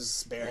 Yep, book.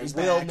 because Barry's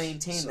And will back,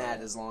 maintain so.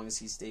 that as long as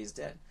he stays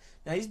dead.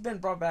 Now he's been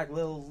brought back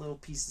little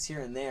pieces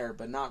here and there,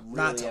 but not really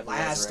Not to ever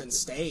last resurrected. and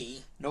stay.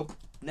 Nope,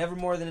 never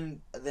more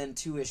than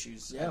 2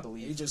 issues. I Yeah,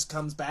 believe. he just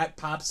comes back,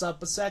 pops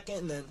up a second,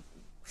 and then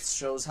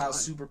shows how God.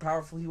 super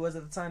powerful he was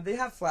at the time. They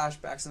have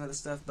flashbacks and other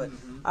stuff, but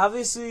Mm-hmm.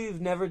 obviously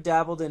you've never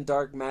dabbled in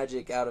dark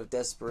magic out of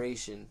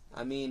desperation.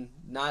 I mean,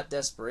 not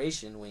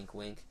desperation, wink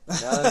wink. No,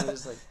 it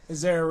was like,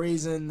 is there a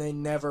reason they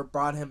never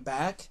brought him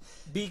back?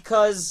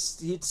 because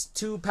it's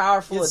too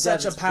powerful. It's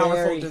such a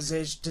powerful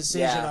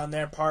decision Yeah. on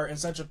their part, and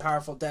such a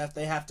powerful death.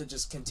 They have to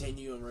just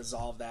continue and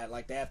resolve that.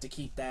 Like they have to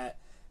keep that.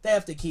 They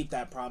have to keep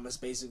that promise,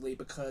 basically,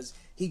 because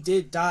he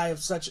did die of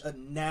such a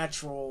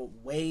natural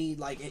way,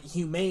 like a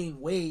humane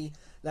way,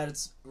 that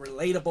it's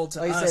relatable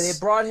to Like us. I said, it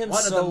brought him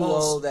one so of the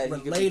most low that he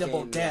relatable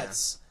became,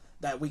 deaths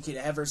that we could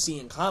ever see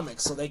in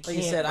comics. So they can't.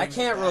 Like I said, I bring him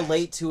can't back.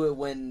 relate to it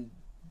when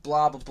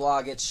blah blah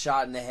blah gets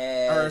shot in the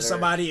head, Or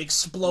somebody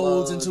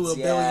explodes into a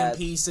billion yeah.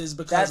 pieces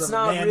because That's of a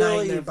not nanite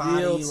really in their body.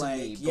 real to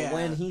like, me. yeah. But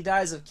when he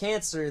dies of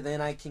cancer,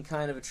 then I can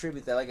kind of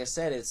attribute that. Like I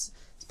said, it's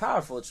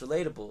powerful. It's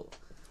relatable.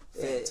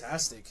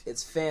 Fantastic.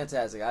 It's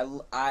fantastic.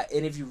 I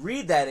and if you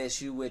read that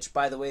issue, which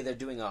by the way they're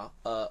doing a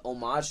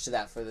homage to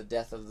that for the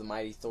death of the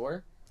mighty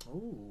Thor.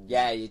 Ooh.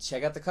 Yeah, you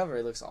check out the cover.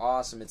 It looks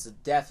awesome. It's a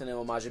definite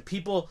homage. And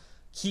people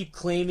keep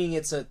claiming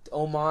it's a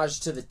homage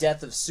to the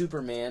death of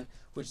Superman,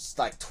 which is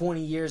like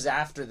 20 years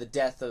after the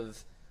death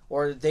of,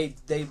 or they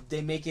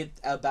make it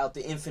about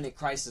the Infinite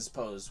Crisis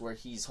pose where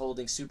he's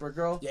holding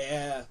Supergirl.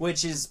 Yeah.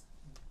 Which is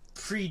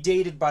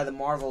predated by the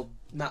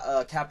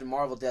Captain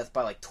Marvel death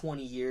by like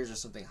 20 years or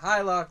something.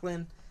 Hi,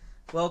 Lachlan.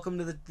 Welcome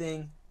to the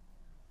thing.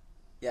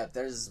 Yeah,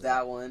 there's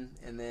that one.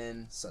 And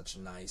then... Such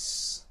a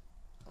nice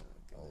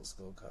old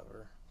school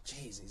cover.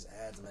 Jeez, these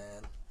ads,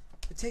 man.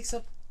 It takes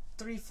up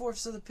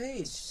 3/4 of the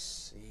page.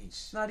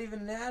 Sheesh. Not even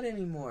an ad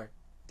anymore.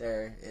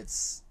 There,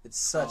 it's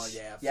such... Oh,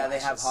 yeah, yeah, they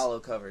have flashes. hollow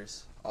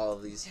covers. All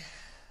of these.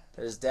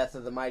 There's Death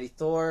of the Mighty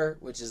Thor,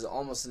 which is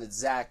almost an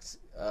exact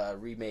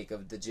remake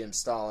of the Jim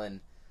Stalin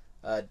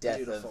death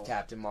Beautiful. of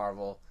Captain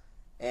Marvel.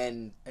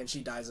 And she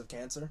dies of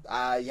cancer?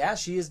 yeah,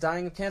 she is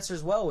dying of cancer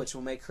as well, which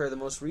will make her the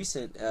most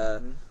recent.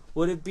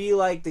 Would it be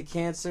like the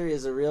cancer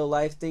is a real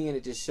life thing and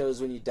it just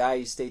shows when you die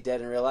you stay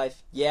dead in real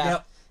life? Yeah.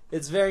 Yep.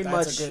 It's very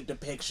much... That's a good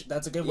depiction.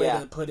 That's a good way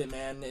to put it,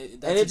 man.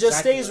 And it just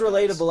stays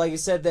relatable. Like I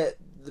said, that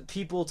the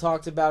people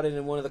talked about it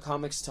in one of the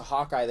comics to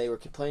Hawkeye. They were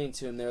complaining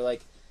to him. They're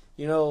like,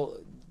 you know,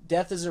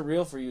 death isn't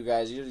real for you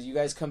guys. You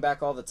guys come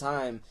back all the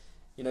time.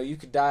 you know, you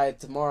could die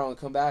tomorrow and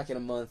come back in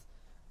a month.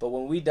 But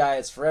when we die,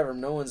 it's forever.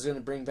 No one's going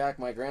to bring back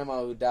my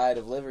grandma who died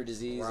of liver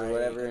disease or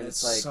whatever. And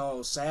it's like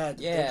so sad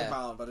to think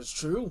about, but it's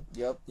true.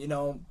 Yep. You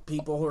know,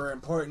 people who are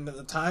important to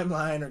the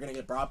timeline are going to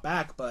get brought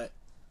back, but...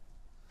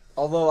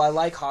 Although I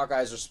like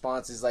Hawkeye's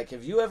response. He's like,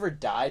 have you ever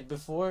died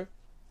before?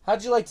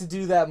 How'd you like to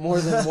do that more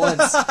than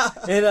once?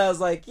 And I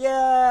was like,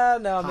 yeah,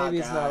 no, maybe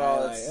it's not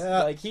all. It's,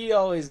 like, he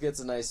always gets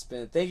a nice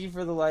spin. Thank you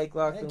for the like,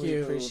 Lachlan. Thank you.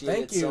 We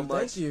appreciate it so much.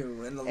 Thank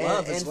you. And the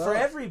love as well. And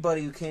for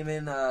everybody who came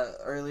in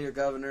earlier,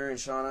 Governor and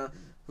Shauna,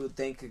 who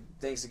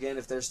thanks again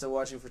if they're still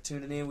watching for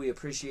tuning in. We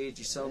appreciate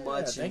you so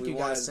much. And we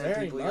want to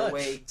send people your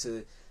way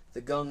to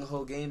the Gung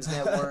Ho Games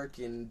Network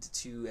and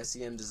to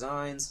SEM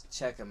Designs.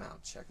 Check them out.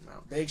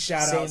 Big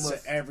shout outs to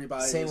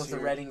everybody. Same with the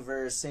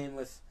Reddingverse. Same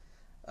with...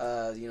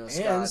 Scott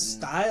and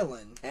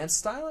Styling. And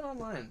Styling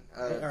Online.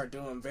 They are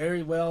doing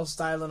very well.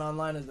 Styling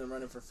Online has been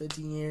running for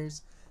 15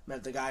 years.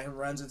 Met the guy who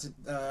runs it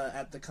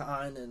at the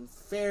con, and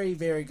very,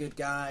 very good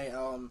guy.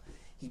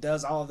 He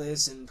does all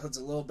this and puts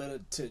a little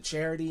bit to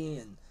charity.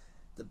 And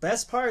the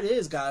best part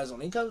is, guys,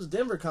 when he comes to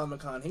Denver Comic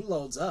Con, he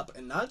loads up.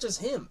 And not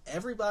just him.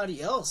 Everybody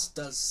else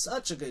does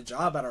such a good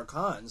job at our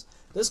cons.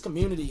 This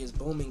community is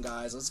booming,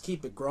 guys. Let's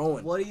keep it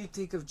growing. What do you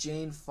think of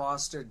Jane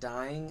Foster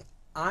dying?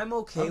 I'm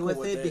okay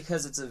with it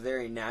because it's a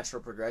very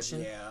natural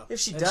progression. Yeah. If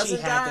she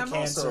doesn't die, I'm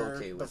also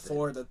okay with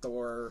before the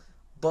Thor.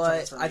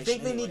 But I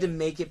think they need to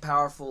make it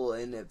powerful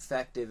and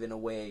effective in a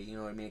way. You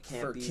know what I mean? It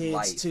can't be kids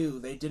light. Too.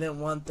 They didn't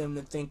want them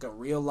to think a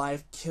real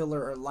life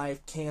killer or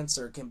life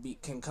cancer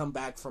can come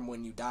back from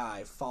when you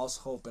die. False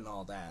hope and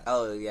all that.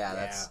 Oh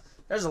yeah,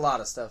 there's a lot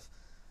of stuff.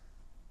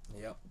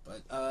 Yep,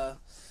 but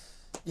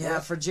yeah,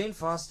 for Jane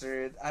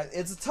Foster,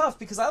 it's tough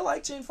because I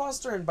like Jane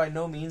Foster, and by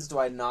no means do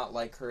I not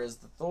like her as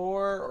the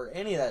Thor or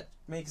any of that.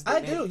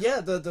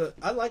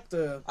 I like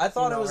the. I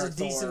thought it was a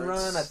decent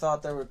run. I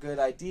thought there were good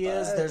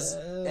ideas.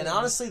 And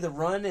honestly, the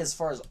run as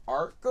far as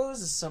art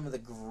goes is some of the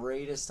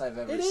greatest I've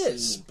ever seen. It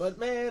is, but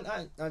man,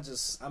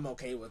 I'm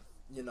okay with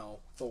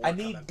Thor. I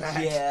need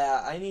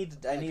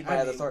my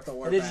other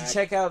Thor. And did you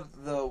check out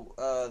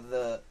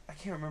the I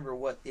can't remember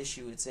what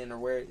issue it's in or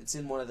where it's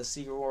in, one of the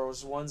Secret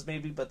Wars ones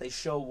maybe, but they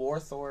show War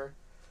Thor,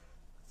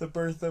 the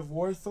birth of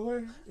War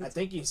Thor. I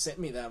think you sent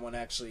me that one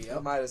actually. Yep. I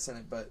might have sent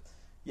it, but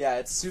yeah,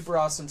 it's super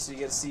awesome. So you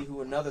get to see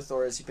who another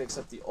Thor is. He picks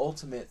up the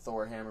Ultimate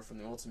Thor hammer from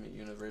the Ultimate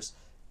Universe.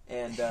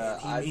 And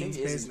I think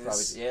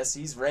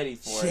he's ready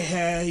for it.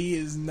 Yeah, he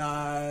is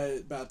not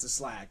about to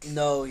slack.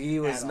 No, he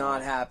was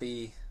not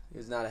happy. He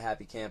was not a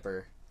happy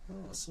camper.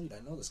 Oh, sweet.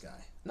 I know this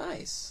guy.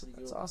 Nice.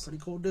 That's awesome.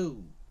 Pretty cool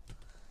dude.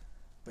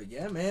 But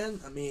yeah,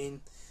 man. I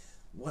mean,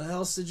 what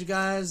else did you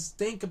guys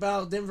think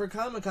about Denver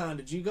Comic Con?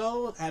 Did you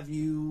go? Have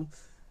you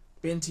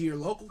been to your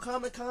local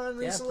Comic Con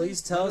recently? Yeah,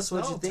 please tell us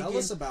what you think. Tell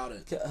us about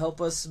it.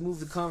 Help us move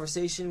the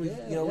conversation.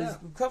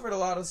 We've covered a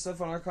lot of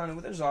stuff on our con.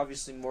 There's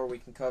obviously more we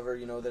can cover.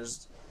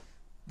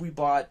 We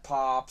bought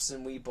Pops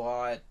and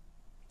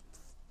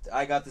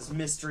I got this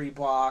mystery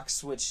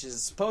box, which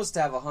is supposed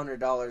to have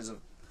 $100 of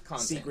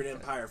content. Secret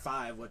Empire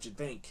 5, what you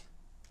think?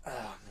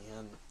 Oh,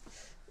 man.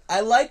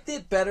 I liked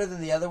it better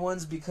than the other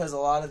ones because a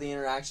lot of the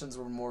interactions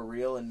were more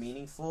real and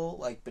meaningful,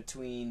 like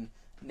between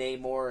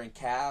Namor and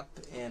Cap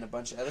and a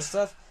bunch of other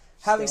stuff.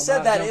 Having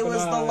said that, it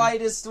was the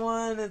lightest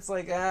one. It's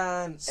like,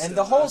 and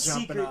the whole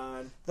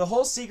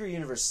secret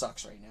universe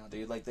sucks right now,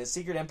 dude. Like the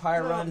Secret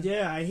Empire run.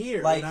 Yeah, I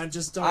hear. Like, I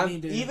just don't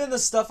need to. Even the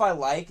stuff I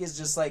like is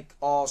just like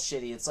all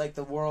shitty. It's like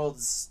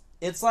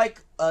it's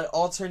like an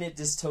alternate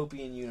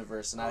dystopian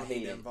universe, and I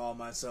hate it. To involve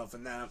myself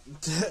in that.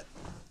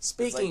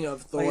 Speaking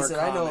of Thor, like I said,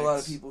 I know a lot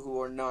of people who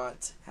are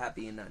not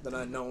happy in that. That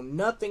I know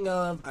nothing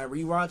of. I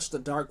rewatched The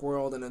Dark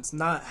World, and it's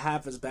not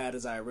half as bad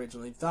as I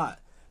originally thought.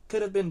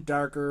 Could have been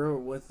darker or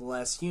with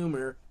less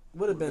humor.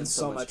 Would have been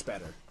so much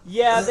better.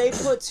 Yeah, they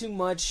put too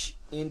much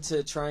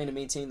into trying to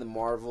maintain the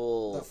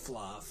Marvel...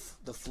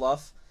 The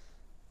fluff.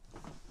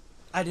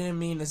 I didn't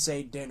mean to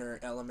say dinner,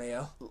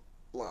 LMAO.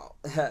 Wow.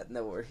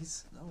 No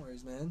worries. No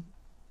worries, man.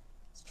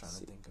 Just trying to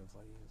think of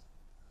what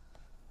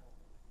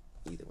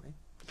he is. Either way.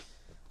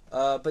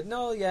 But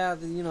no, yeah,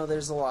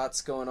 there's a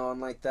lots going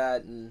on like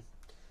that, and...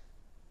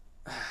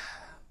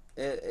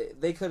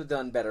 they could have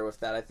done better with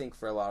that, I think,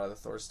 for a lot of the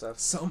Thor stuff.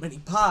 So many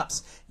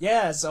pops.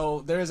 Yeah,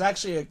 so there's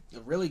actually a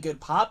really good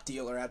pop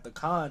dealer at the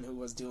con who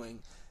was doing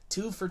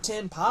 2 for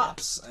 10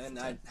 pops. Yeah. And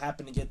I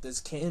happened to get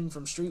this Ken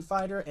from Street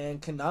Fighter and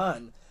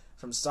Kanan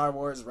from Star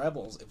Wars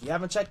Rebels. If you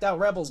haven't checked out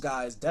Rebels,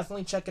 guys,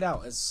 definitely check it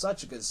out. It's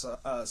such a good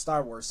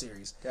Star Wars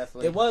series.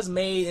 Definitely. It was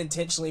made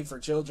intentionally for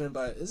children,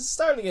 but it's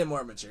starting to get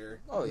more mature.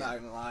 Oh, yeah. Not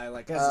gonna lie.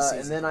 Like, as the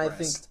and then I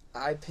think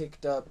I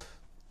picked up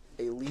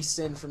a Lee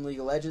Sin from League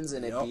of Legends,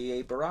 and Yep. it'd be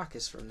a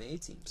Baracus from the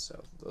A-Team.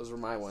 So those were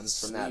my ones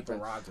from that. Sweet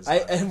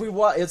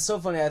Baracus. It's so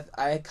funny.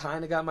 I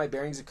kind of got my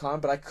bearings at con,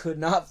 but I could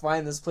not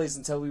find this place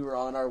until we were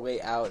on our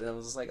way out, and I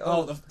was like,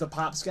 Oh, the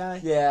Pops guy?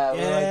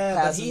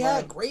 yeah, But he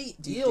had great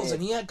deals,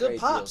 and he had good Great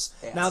Pops. deals.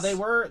 Yes. Now, there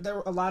were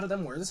a lot of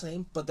them were the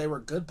same, but they were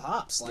good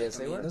Pops. Like, Yes,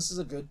 they were. This is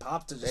a good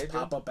Pop to just They're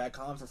pop good. up at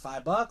con for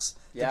 $5.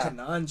 Yeah. The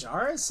Kanan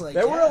jars, like,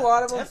 There were a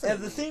lot of them, definitely.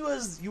 and the thing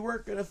was, you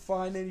weren't gonna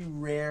find any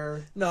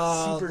rare.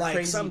 No, super like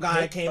crazy some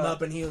guy pick, came but-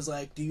 up and he was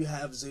like, "Do you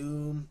have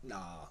Zoom?" Nah,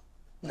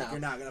 No, you're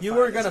not gonna. you find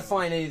weren't a gonna Zoom.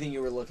 find anything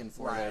you were looking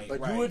for there, Right, but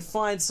right. you would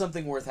find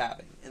something worth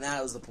having, and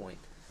that was the point.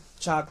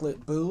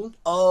 Chocolate Boo.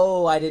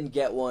 Oh, I didn't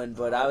get one,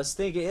 but I was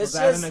thinking it's Was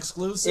that just an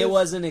exclusive? it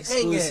was an Dang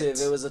exclusive.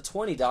 it. It was a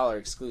 $20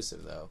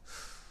 exclusive though,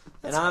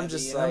 That's and I'm heavy,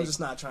 just and like, I'm just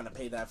not trying to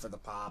pay that for the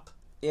Pop.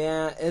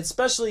 yeah,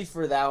 especially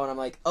for that one. I'm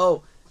like,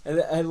 oh,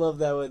 and I love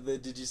that one.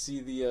 Did you see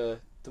the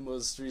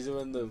most recent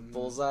one, the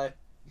bullseye?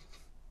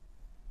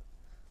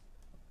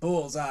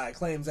 Bullseye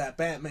claims that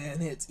Batman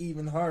hits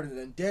even harder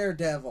than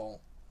Daredevil.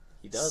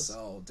 He does.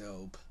 So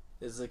dope.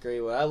 It's a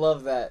great one. I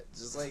love that.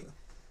 Just like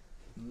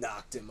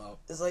Knocked him up.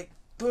 it's like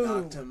boom.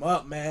 Knocked him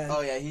up, man.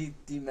 Oh yeah, he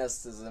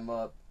messes him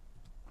up.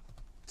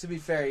 To be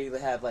fair, he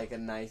had like a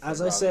knife. As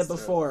in I said Robin's throat.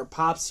 before,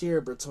 Pops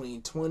here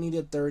between 20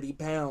 to 30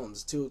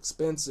 pounds. Too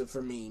expensive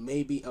for me.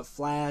 Maybe a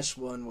Flash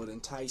one would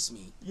entice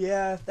me.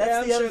 Yeah, that's Yeah,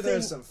 I'm the sure other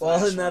there's thing. some Well,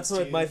 Flash and that's ones,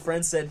 what too. my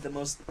friend said.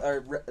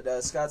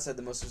 Scott said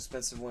the most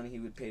expensive one he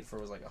would paid for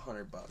was like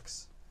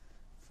 $100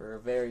 for a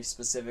very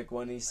specific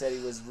one. He said he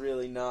was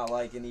really not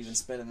liking even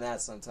spending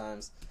that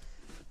sometimes.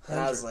 And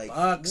I was like,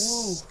 $100.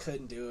 "Woo."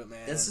 Couldn't do it,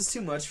 man. This is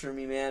too much for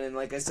me, man. And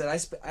like I said,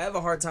 I have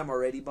a hard time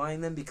already buying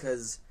them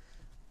because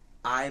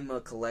I'm a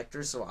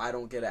collector, so I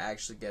don't get to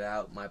actually get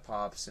out my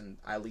Pops, and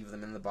I leave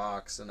them in the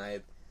box, and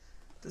I'm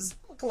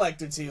a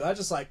collector too. I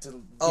just like to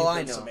give I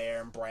them know. some air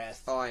and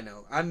breath. Oh, I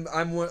know. I'm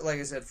like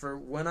I said, for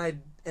when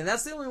and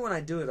that's the only one I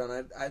do it on.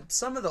 I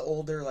some of the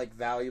older like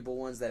valuable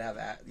ones that have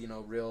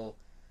real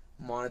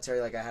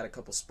monetary. Like I had a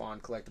couple Spawn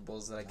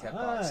collectibles that I kept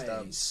boxed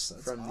up Nice.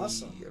 That's from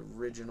awesome. the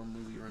original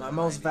movie. Run My in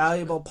the most 90s,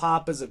 valuable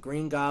Pop is a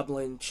Green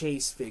Goblin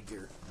Chase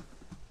figure.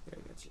 but-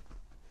 Here, I got you.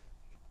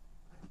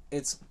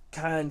 It's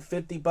kind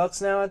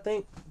 $50 now, I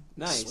think.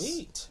 Nice.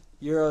 Sweet.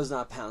 Euros,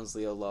 not pounds,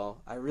 Leo Low.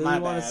 I really My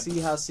want to bad. see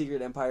how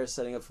Secret Empire is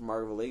setting up for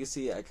Marvel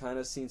Legacy. I kind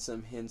of seen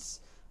some hints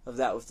of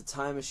that with the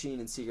Time Machine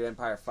and Secret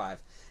Empire 5.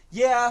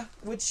 Yeah,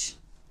 which,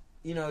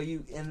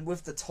 and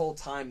with the whole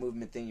time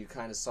movement thing, you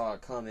kind of saw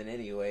it coming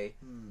anyway.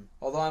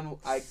 Although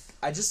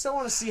I just don't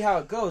want to see how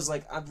it goes.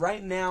 Like,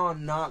 right now,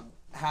 I'm not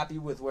happy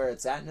with where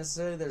it's at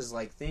necessarily. There's,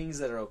 like, things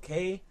that are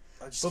okay.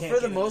 I just But can't for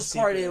the get into most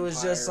part, Secret it was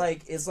Empire. just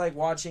like, it's like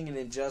watching an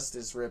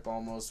Injustice rip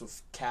almost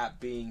with Cap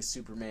being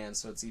Superman,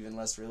 so it's even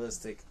less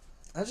realistic.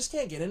 I just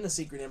can't get into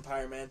Secret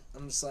Empire, man.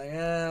 I'm just like,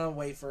 I'll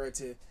wait for it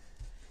to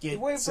get.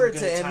 Wait some for it good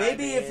to, and time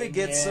maybe if in. it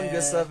gets some Yeah.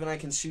 good stuff, and I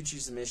can shoot you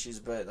some issues.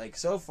 But like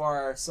so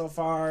far,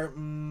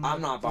 I'm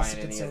not buying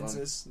any of them.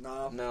 consensus.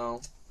 No.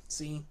 no.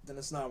 See, then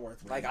it's not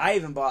worth reading. Like I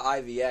even bought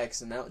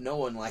IVX, and no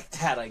one liked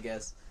that. I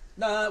guess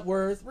Not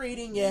worth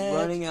reading yet.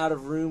 running out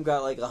of room,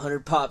 got like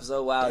 100 pops.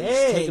 Oh wow! You just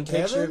Hey, take a picture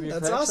Kevin, of your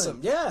that's collection. awesome.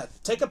 Yeah,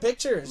 take a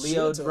picture. Leo Shoot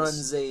it to us.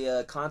 runs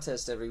a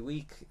contest every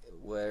week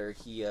where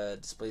he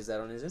displays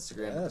that on his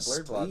Instagram with Yes, the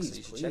blurred blog, so please,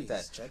 you should check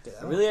that. Check it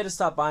out. I really had to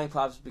stop buying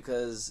pops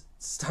because it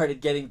started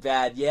getting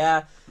bad.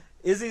 Yeah,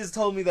 Izzy has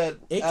told me that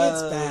It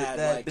gets bad,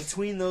 That like-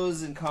 between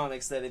those and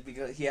comics, that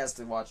because he has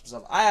to watch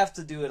himself. I have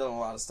to do it on a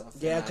lot of stuff.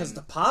 Yeah, and because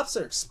the pops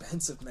are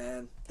expensive,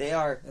 man. they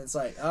are. It's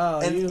like, oh,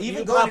 And you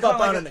even pop going up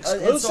to on an and so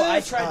exclusive.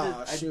 I tried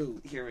oh, to.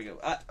 shoot. Here we go.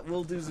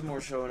 We'll do some more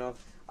showing off.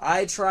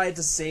 I tried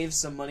to save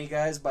some money,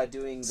 guys, by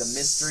doing the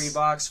mystery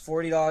box,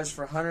 $40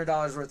 for $100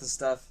 worth of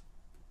stuff.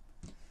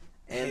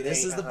 And It this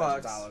ain't is the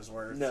box. $100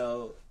 worth.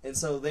 No, and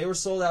so they were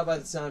sold out by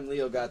the time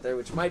Leo got there,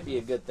 which might be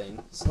a good thing.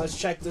 So let's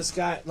check this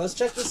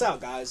out,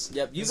 guys.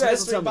 Yep, you This guys will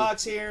mystery tell me.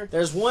 box here.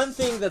 There's one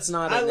thing that's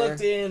not I in looked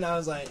there. in. I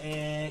was like,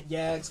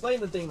 yeah. Explain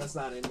the thing that's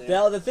not in there.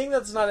 Now, the thing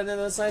that's not in there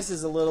that's nice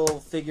is a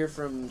little figure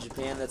from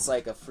Japan that's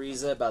like a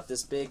Frieza about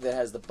this big that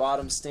has the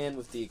bottom stand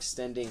with the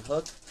extending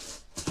hook.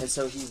 And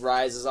so he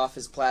rises off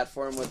his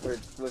platform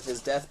with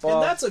his death ball.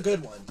 And that's a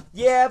good one.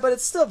 Yeah, but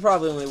it's still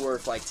probably only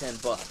worth like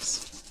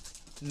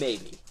 $10.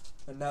 Maybe.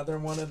 Another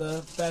one of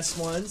the best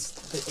ones,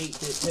 the 8-bit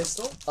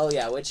pistol. Oh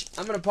yeah, which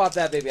I'm gonna pop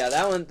that baby out.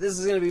 That one, this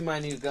is gonna be my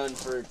new gun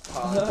for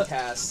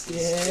podcasts,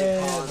 Yeah,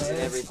 cons, man, and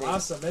it's everything.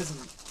 awesome,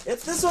 isn't it?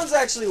 This one's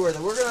actually worth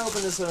it. We're gonna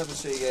open this one up and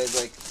show you guys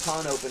like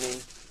con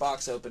opening,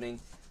 box opening.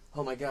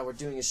 Oh my god, we're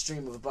doing a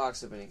stream of a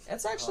box opening.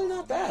 It's actually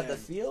not bad. man. The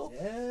feel.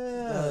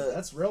 Yeah,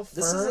 that's real firm.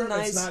 This is a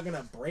nice. It's not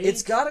gonna break.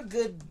 It's got a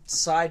good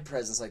side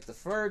presence. Like the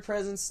furred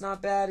presence,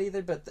 not bad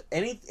either. But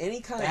any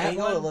kind of that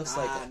angle, one, it looks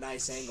like. a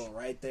nice angle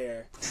right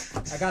there.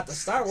 I got the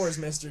Star Wars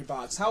mystery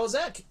box. How was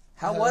that?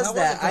 How was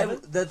that? it,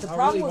 Kevin? The I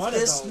problem really with wanted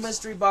this those.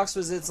 mystery box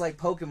was it's like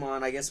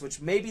Pokemon, I guess,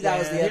 which maybe that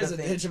was the here's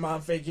other a thing.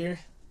 Digimon figure,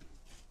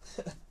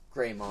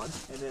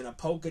 Greymon. and then a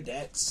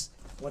Pokedex.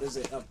 what is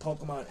it?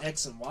 Pokemon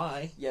X and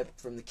Y. Yep,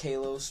 from the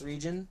Kalos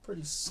region.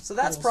 Pretty. So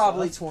that's cool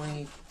probably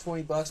stuff.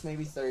 20 bucks,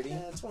 maybe 30.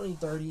 Yeah, 20,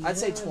 30. I'd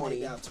say yeah, 20.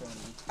 maybe about 20.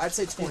 I'd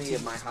say 20 at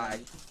 15, my high.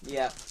 20.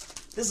 Yeah.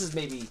 This is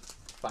maybe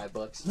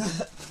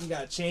 $5. You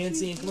got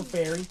Chansey and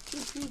Clefairy.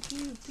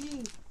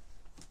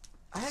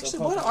 I actually, So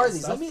what are Pokemon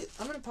these?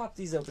 stuff? I'm gonna pop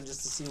these open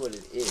just to see what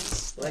it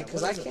is. Like, Yeah,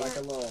 cause what I is it, can't. like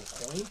a little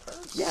coin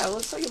purse. Yeah, it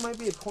looks like it might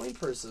be a coin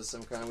purse of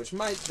some kind, which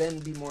might then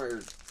be more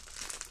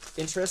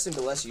interesting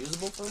but less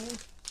usable for me.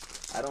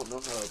 I don't know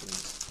how to open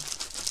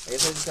these. I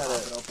guess I just Pop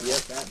it gotta. open Yep.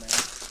 like that,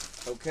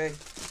 man. Okay.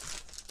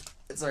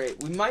 It's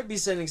alright. We might be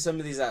sending some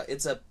of these out.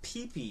 It's a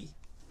Pippi.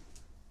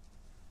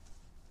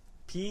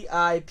 Pippi.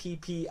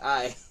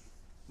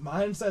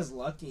 Mine says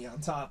Lucky on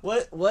top.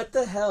 What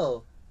the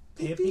hell?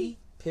 Pippi?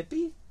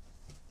 Pippi?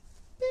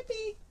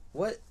 Pippi.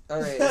 What?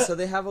 Alright, so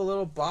they have a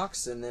little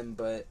box in them,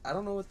 but I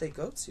don't know what they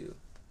go to.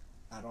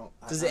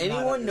 Does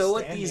anyone know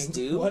what these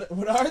do? What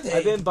are they?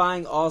 I've been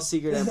buying all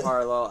Secret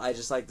Empire lol. I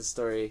just like the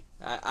story.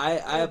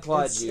 I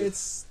applaud you.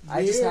 It's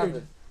I just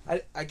weird.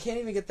 haven't. I can't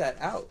even get that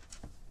out.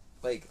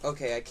 Like,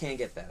 okay, I can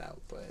get that out,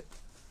 but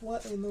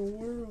What in the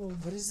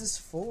world? what is this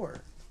for?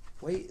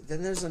 Wait,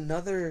 then there's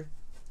another.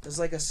 There's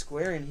like a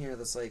square in here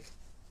that's like.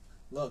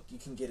 Look, you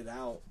can get it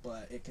out,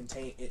 but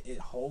it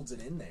holds it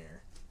in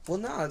there. Well,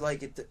 no,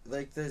 like it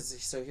like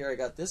this. So here I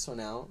got this one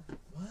out,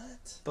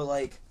 What? but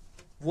like,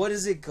 what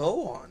does it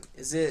go on?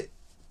 Is it?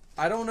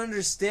 I don't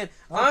understand.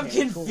 Okay, I'm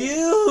cool.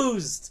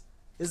 confused.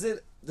 Is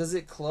it? Does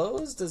it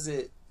close? Does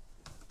it?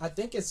 I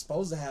think it's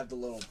supposed to have the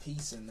little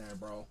piece in there,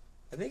 bro.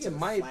 I think to it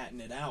might. flatten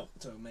it out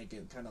to make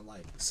it kind of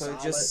like So solid.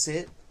 it just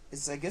sit.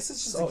 It's. I guess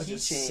it's just so a it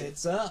just keychain.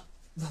 sits up.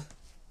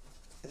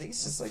 I think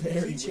it's just That's like a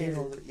very keychain weird.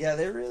 holder. Yeah,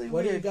 they're really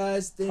What do you weird.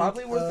 guys think?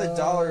 Probably worth $1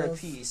 a of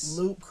piece.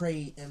 Loot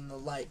Crate and the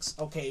likes.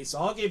 Okay, so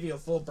I'll give you a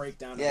full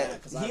breakdown Yeah, of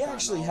that. 'Cause I've he gotten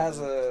actually all has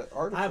of them. a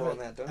article I have on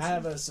that, don't I you?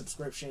 have a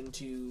subscription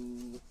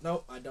to.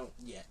 Nope, I don't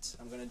yet.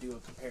 I'm gonna do a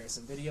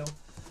comparison video.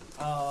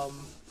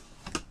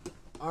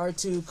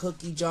 R2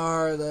 cookie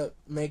jar that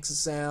makes a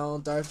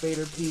sound. Darth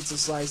Vader pizza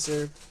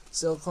slicer.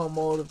 Silicone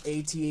mold of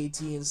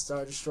AT-AT and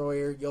Star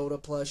Destroyer. Yoda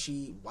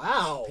plushie.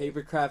 Wow.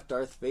 Papercraft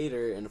Darth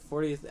Vader and a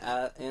 40th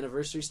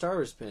anniversary Star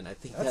Wars pin. I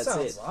think That that's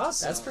sounds it.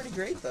 awesome. That's pretty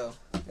great, though.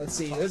 Let's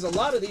see. There's a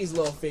lot of these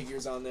little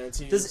figures on there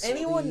too. Does So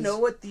anyone these- know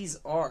what these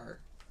are?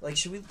 Like,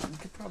 should we? We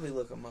could probably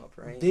look them up,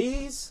 right?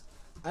 These?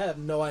 I have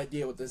no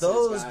idea what this is.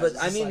 Those, guys. but It's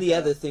I just mean like the a-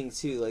 other thing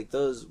too. Like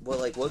those.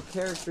 What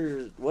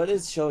character? What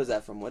show is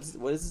that from? What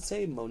does it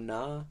say?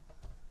 Mona.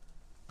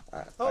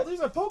 Oh, these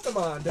are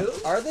Pokemon,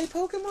 dude. Are they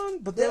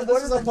Pokemon? But Yeah, then this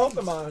what is are a the names?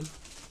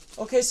 Pokemon.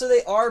 Okay, so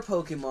they are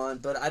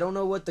Pokemon, but I don't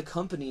know what the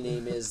company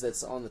name is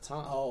that's on the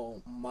top.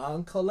 Oh,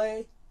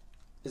 Moncole.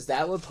 Is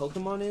that what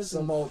Pokemon is?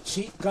 Some old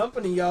cheap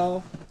company,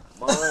 y'all.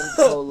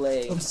 Moncole.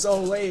 I'm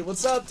so late.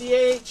 What's up,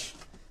 DH?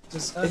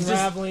 Just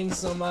unraveling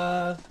some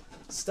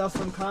stuff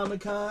from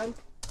Comic-Con.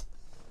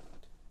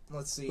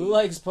 Let's see. Who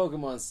likes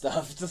Pokemon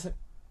stuff?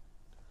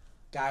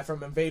 Guy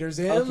from Invaders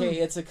Zim. Okay,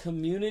 it's a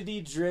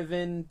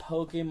community-driven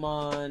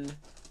Pokemon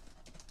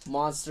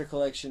monster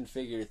collection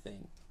figure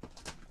thing.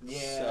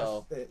 Yeah,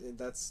 So-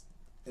 that's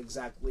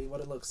exactly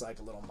what it looks like,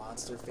 a little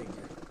monster figure.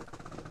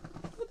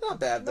 Not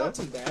bad, though. Not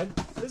too bad.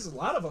 There's a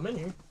lot of them in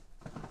here.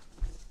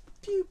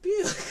 Pew,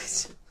 pew.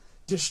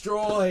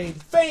 Destroyed.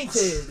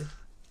 Fainted.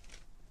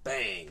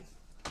 Bang.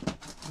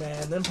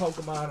 Man, them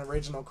Pokemon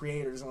original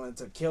creators wanted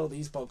to kill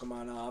these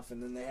Pokemon off,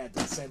 and then they had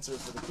to censor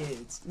for the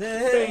kids.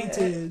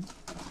 Fainted.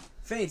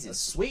 A Fainted.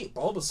 sweet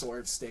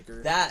Bulbasaur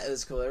sticker. That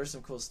is cool. There were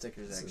some cool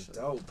stickers, This is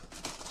actually. dope.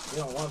 You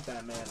don't want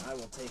that, man. I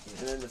will take And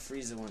it. then the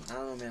Frieza one. I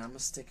don't know, man. I'm a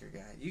sticker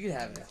guy. You can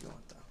have it if you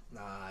want, though.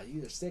 Nah,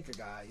 you're a sticker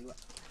guy.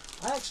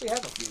 I actually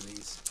have a few of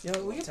these. You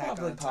know, we could Attack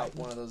probably on pop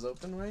Titan. one of those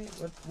open, right?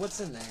 What's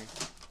in there?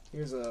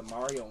 Here's a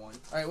Mario one.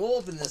 All right, we'll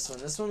open this one.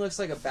 This one looks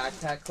like a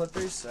backpack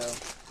clipper, so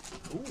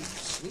Ooh,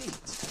 sweet.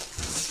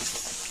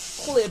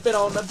 Clip it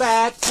on the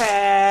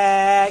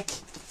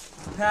backpack.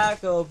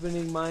 pack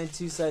opening. Mine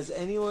two sides.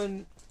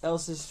 Anyone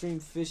else's stream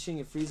fishing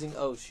and freezing?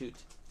 Oh shoot,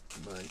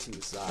 Mine two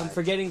sides. I'm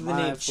forgetting the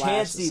Mine name.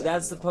 flash Chansey. the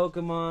That's the second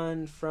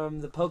one. Pokemon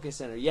from the Poke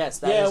Center. Yes,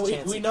 that Yeah, is we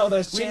Chansey. know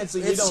that's We- Chansey.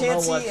 We it's don't know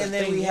Chansey, what the and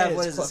then thing we have- is.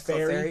 what is this,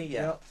 Clefairy?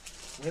 Yeah. Yep.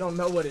 We don't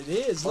know what it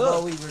is.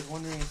 Although Look. we were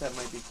wondering if that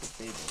might be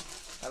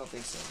Clefable. I don't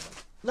think so.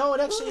 Though. No,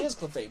 it actually is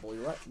Clefable.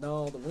 You're right.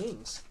 No, the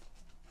wings.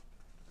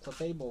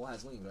 Clefable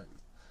has wings, right?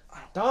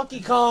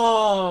 Donkey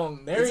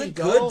Kong. There It's you a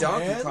go, good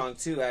Donkey man. Kong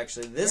too.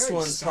 Actually, this Very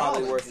one's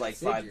probably solid worth like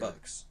figure.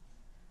 $5.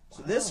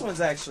 So this Wow.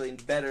 one's actually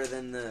better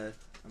than the.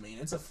 I mean,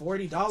 it's a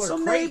 $40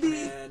 So crate, maybe-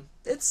 man.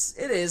 It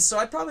is. So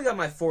I probably got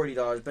my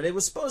 $40, but it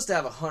was supposed to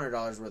have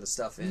 $100 worth of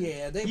stuff in.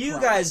 Yeah, they You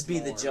promised guys be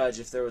the more. judge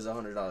if there was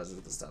 $100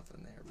 worth of stuff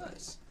in there. But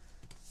Nice.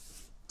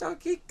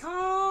 Donkey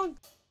Kong.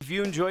 If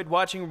you enjoyed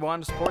watching or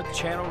want to support the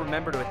channel,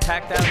 remember to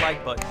attack that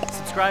like button,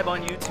 subscribe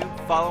on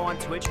YouTube, follow on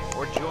Twitch,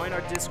 or join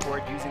our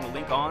Discord using the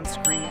link on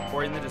screen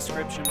or in the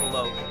description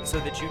below so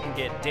that you can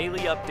get daily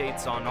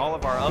updates on all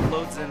of our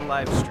uploads and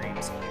live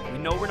streams. We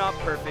know we're not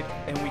perfect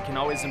and we can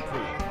always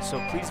improve, so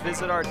please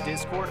visit our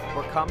Discord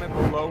or comment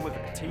below with a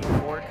critique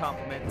or a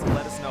compliment to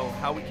let us know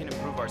how we can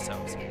improve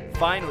ourselves.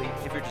 Finally,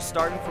 if you're just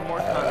starting for more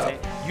content,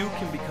 you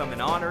can become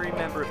an honorary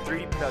member of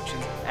 3D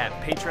Productions at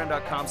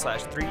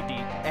patreon.com/3D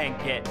and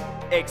get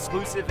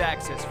exclusive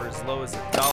access for as low as $1.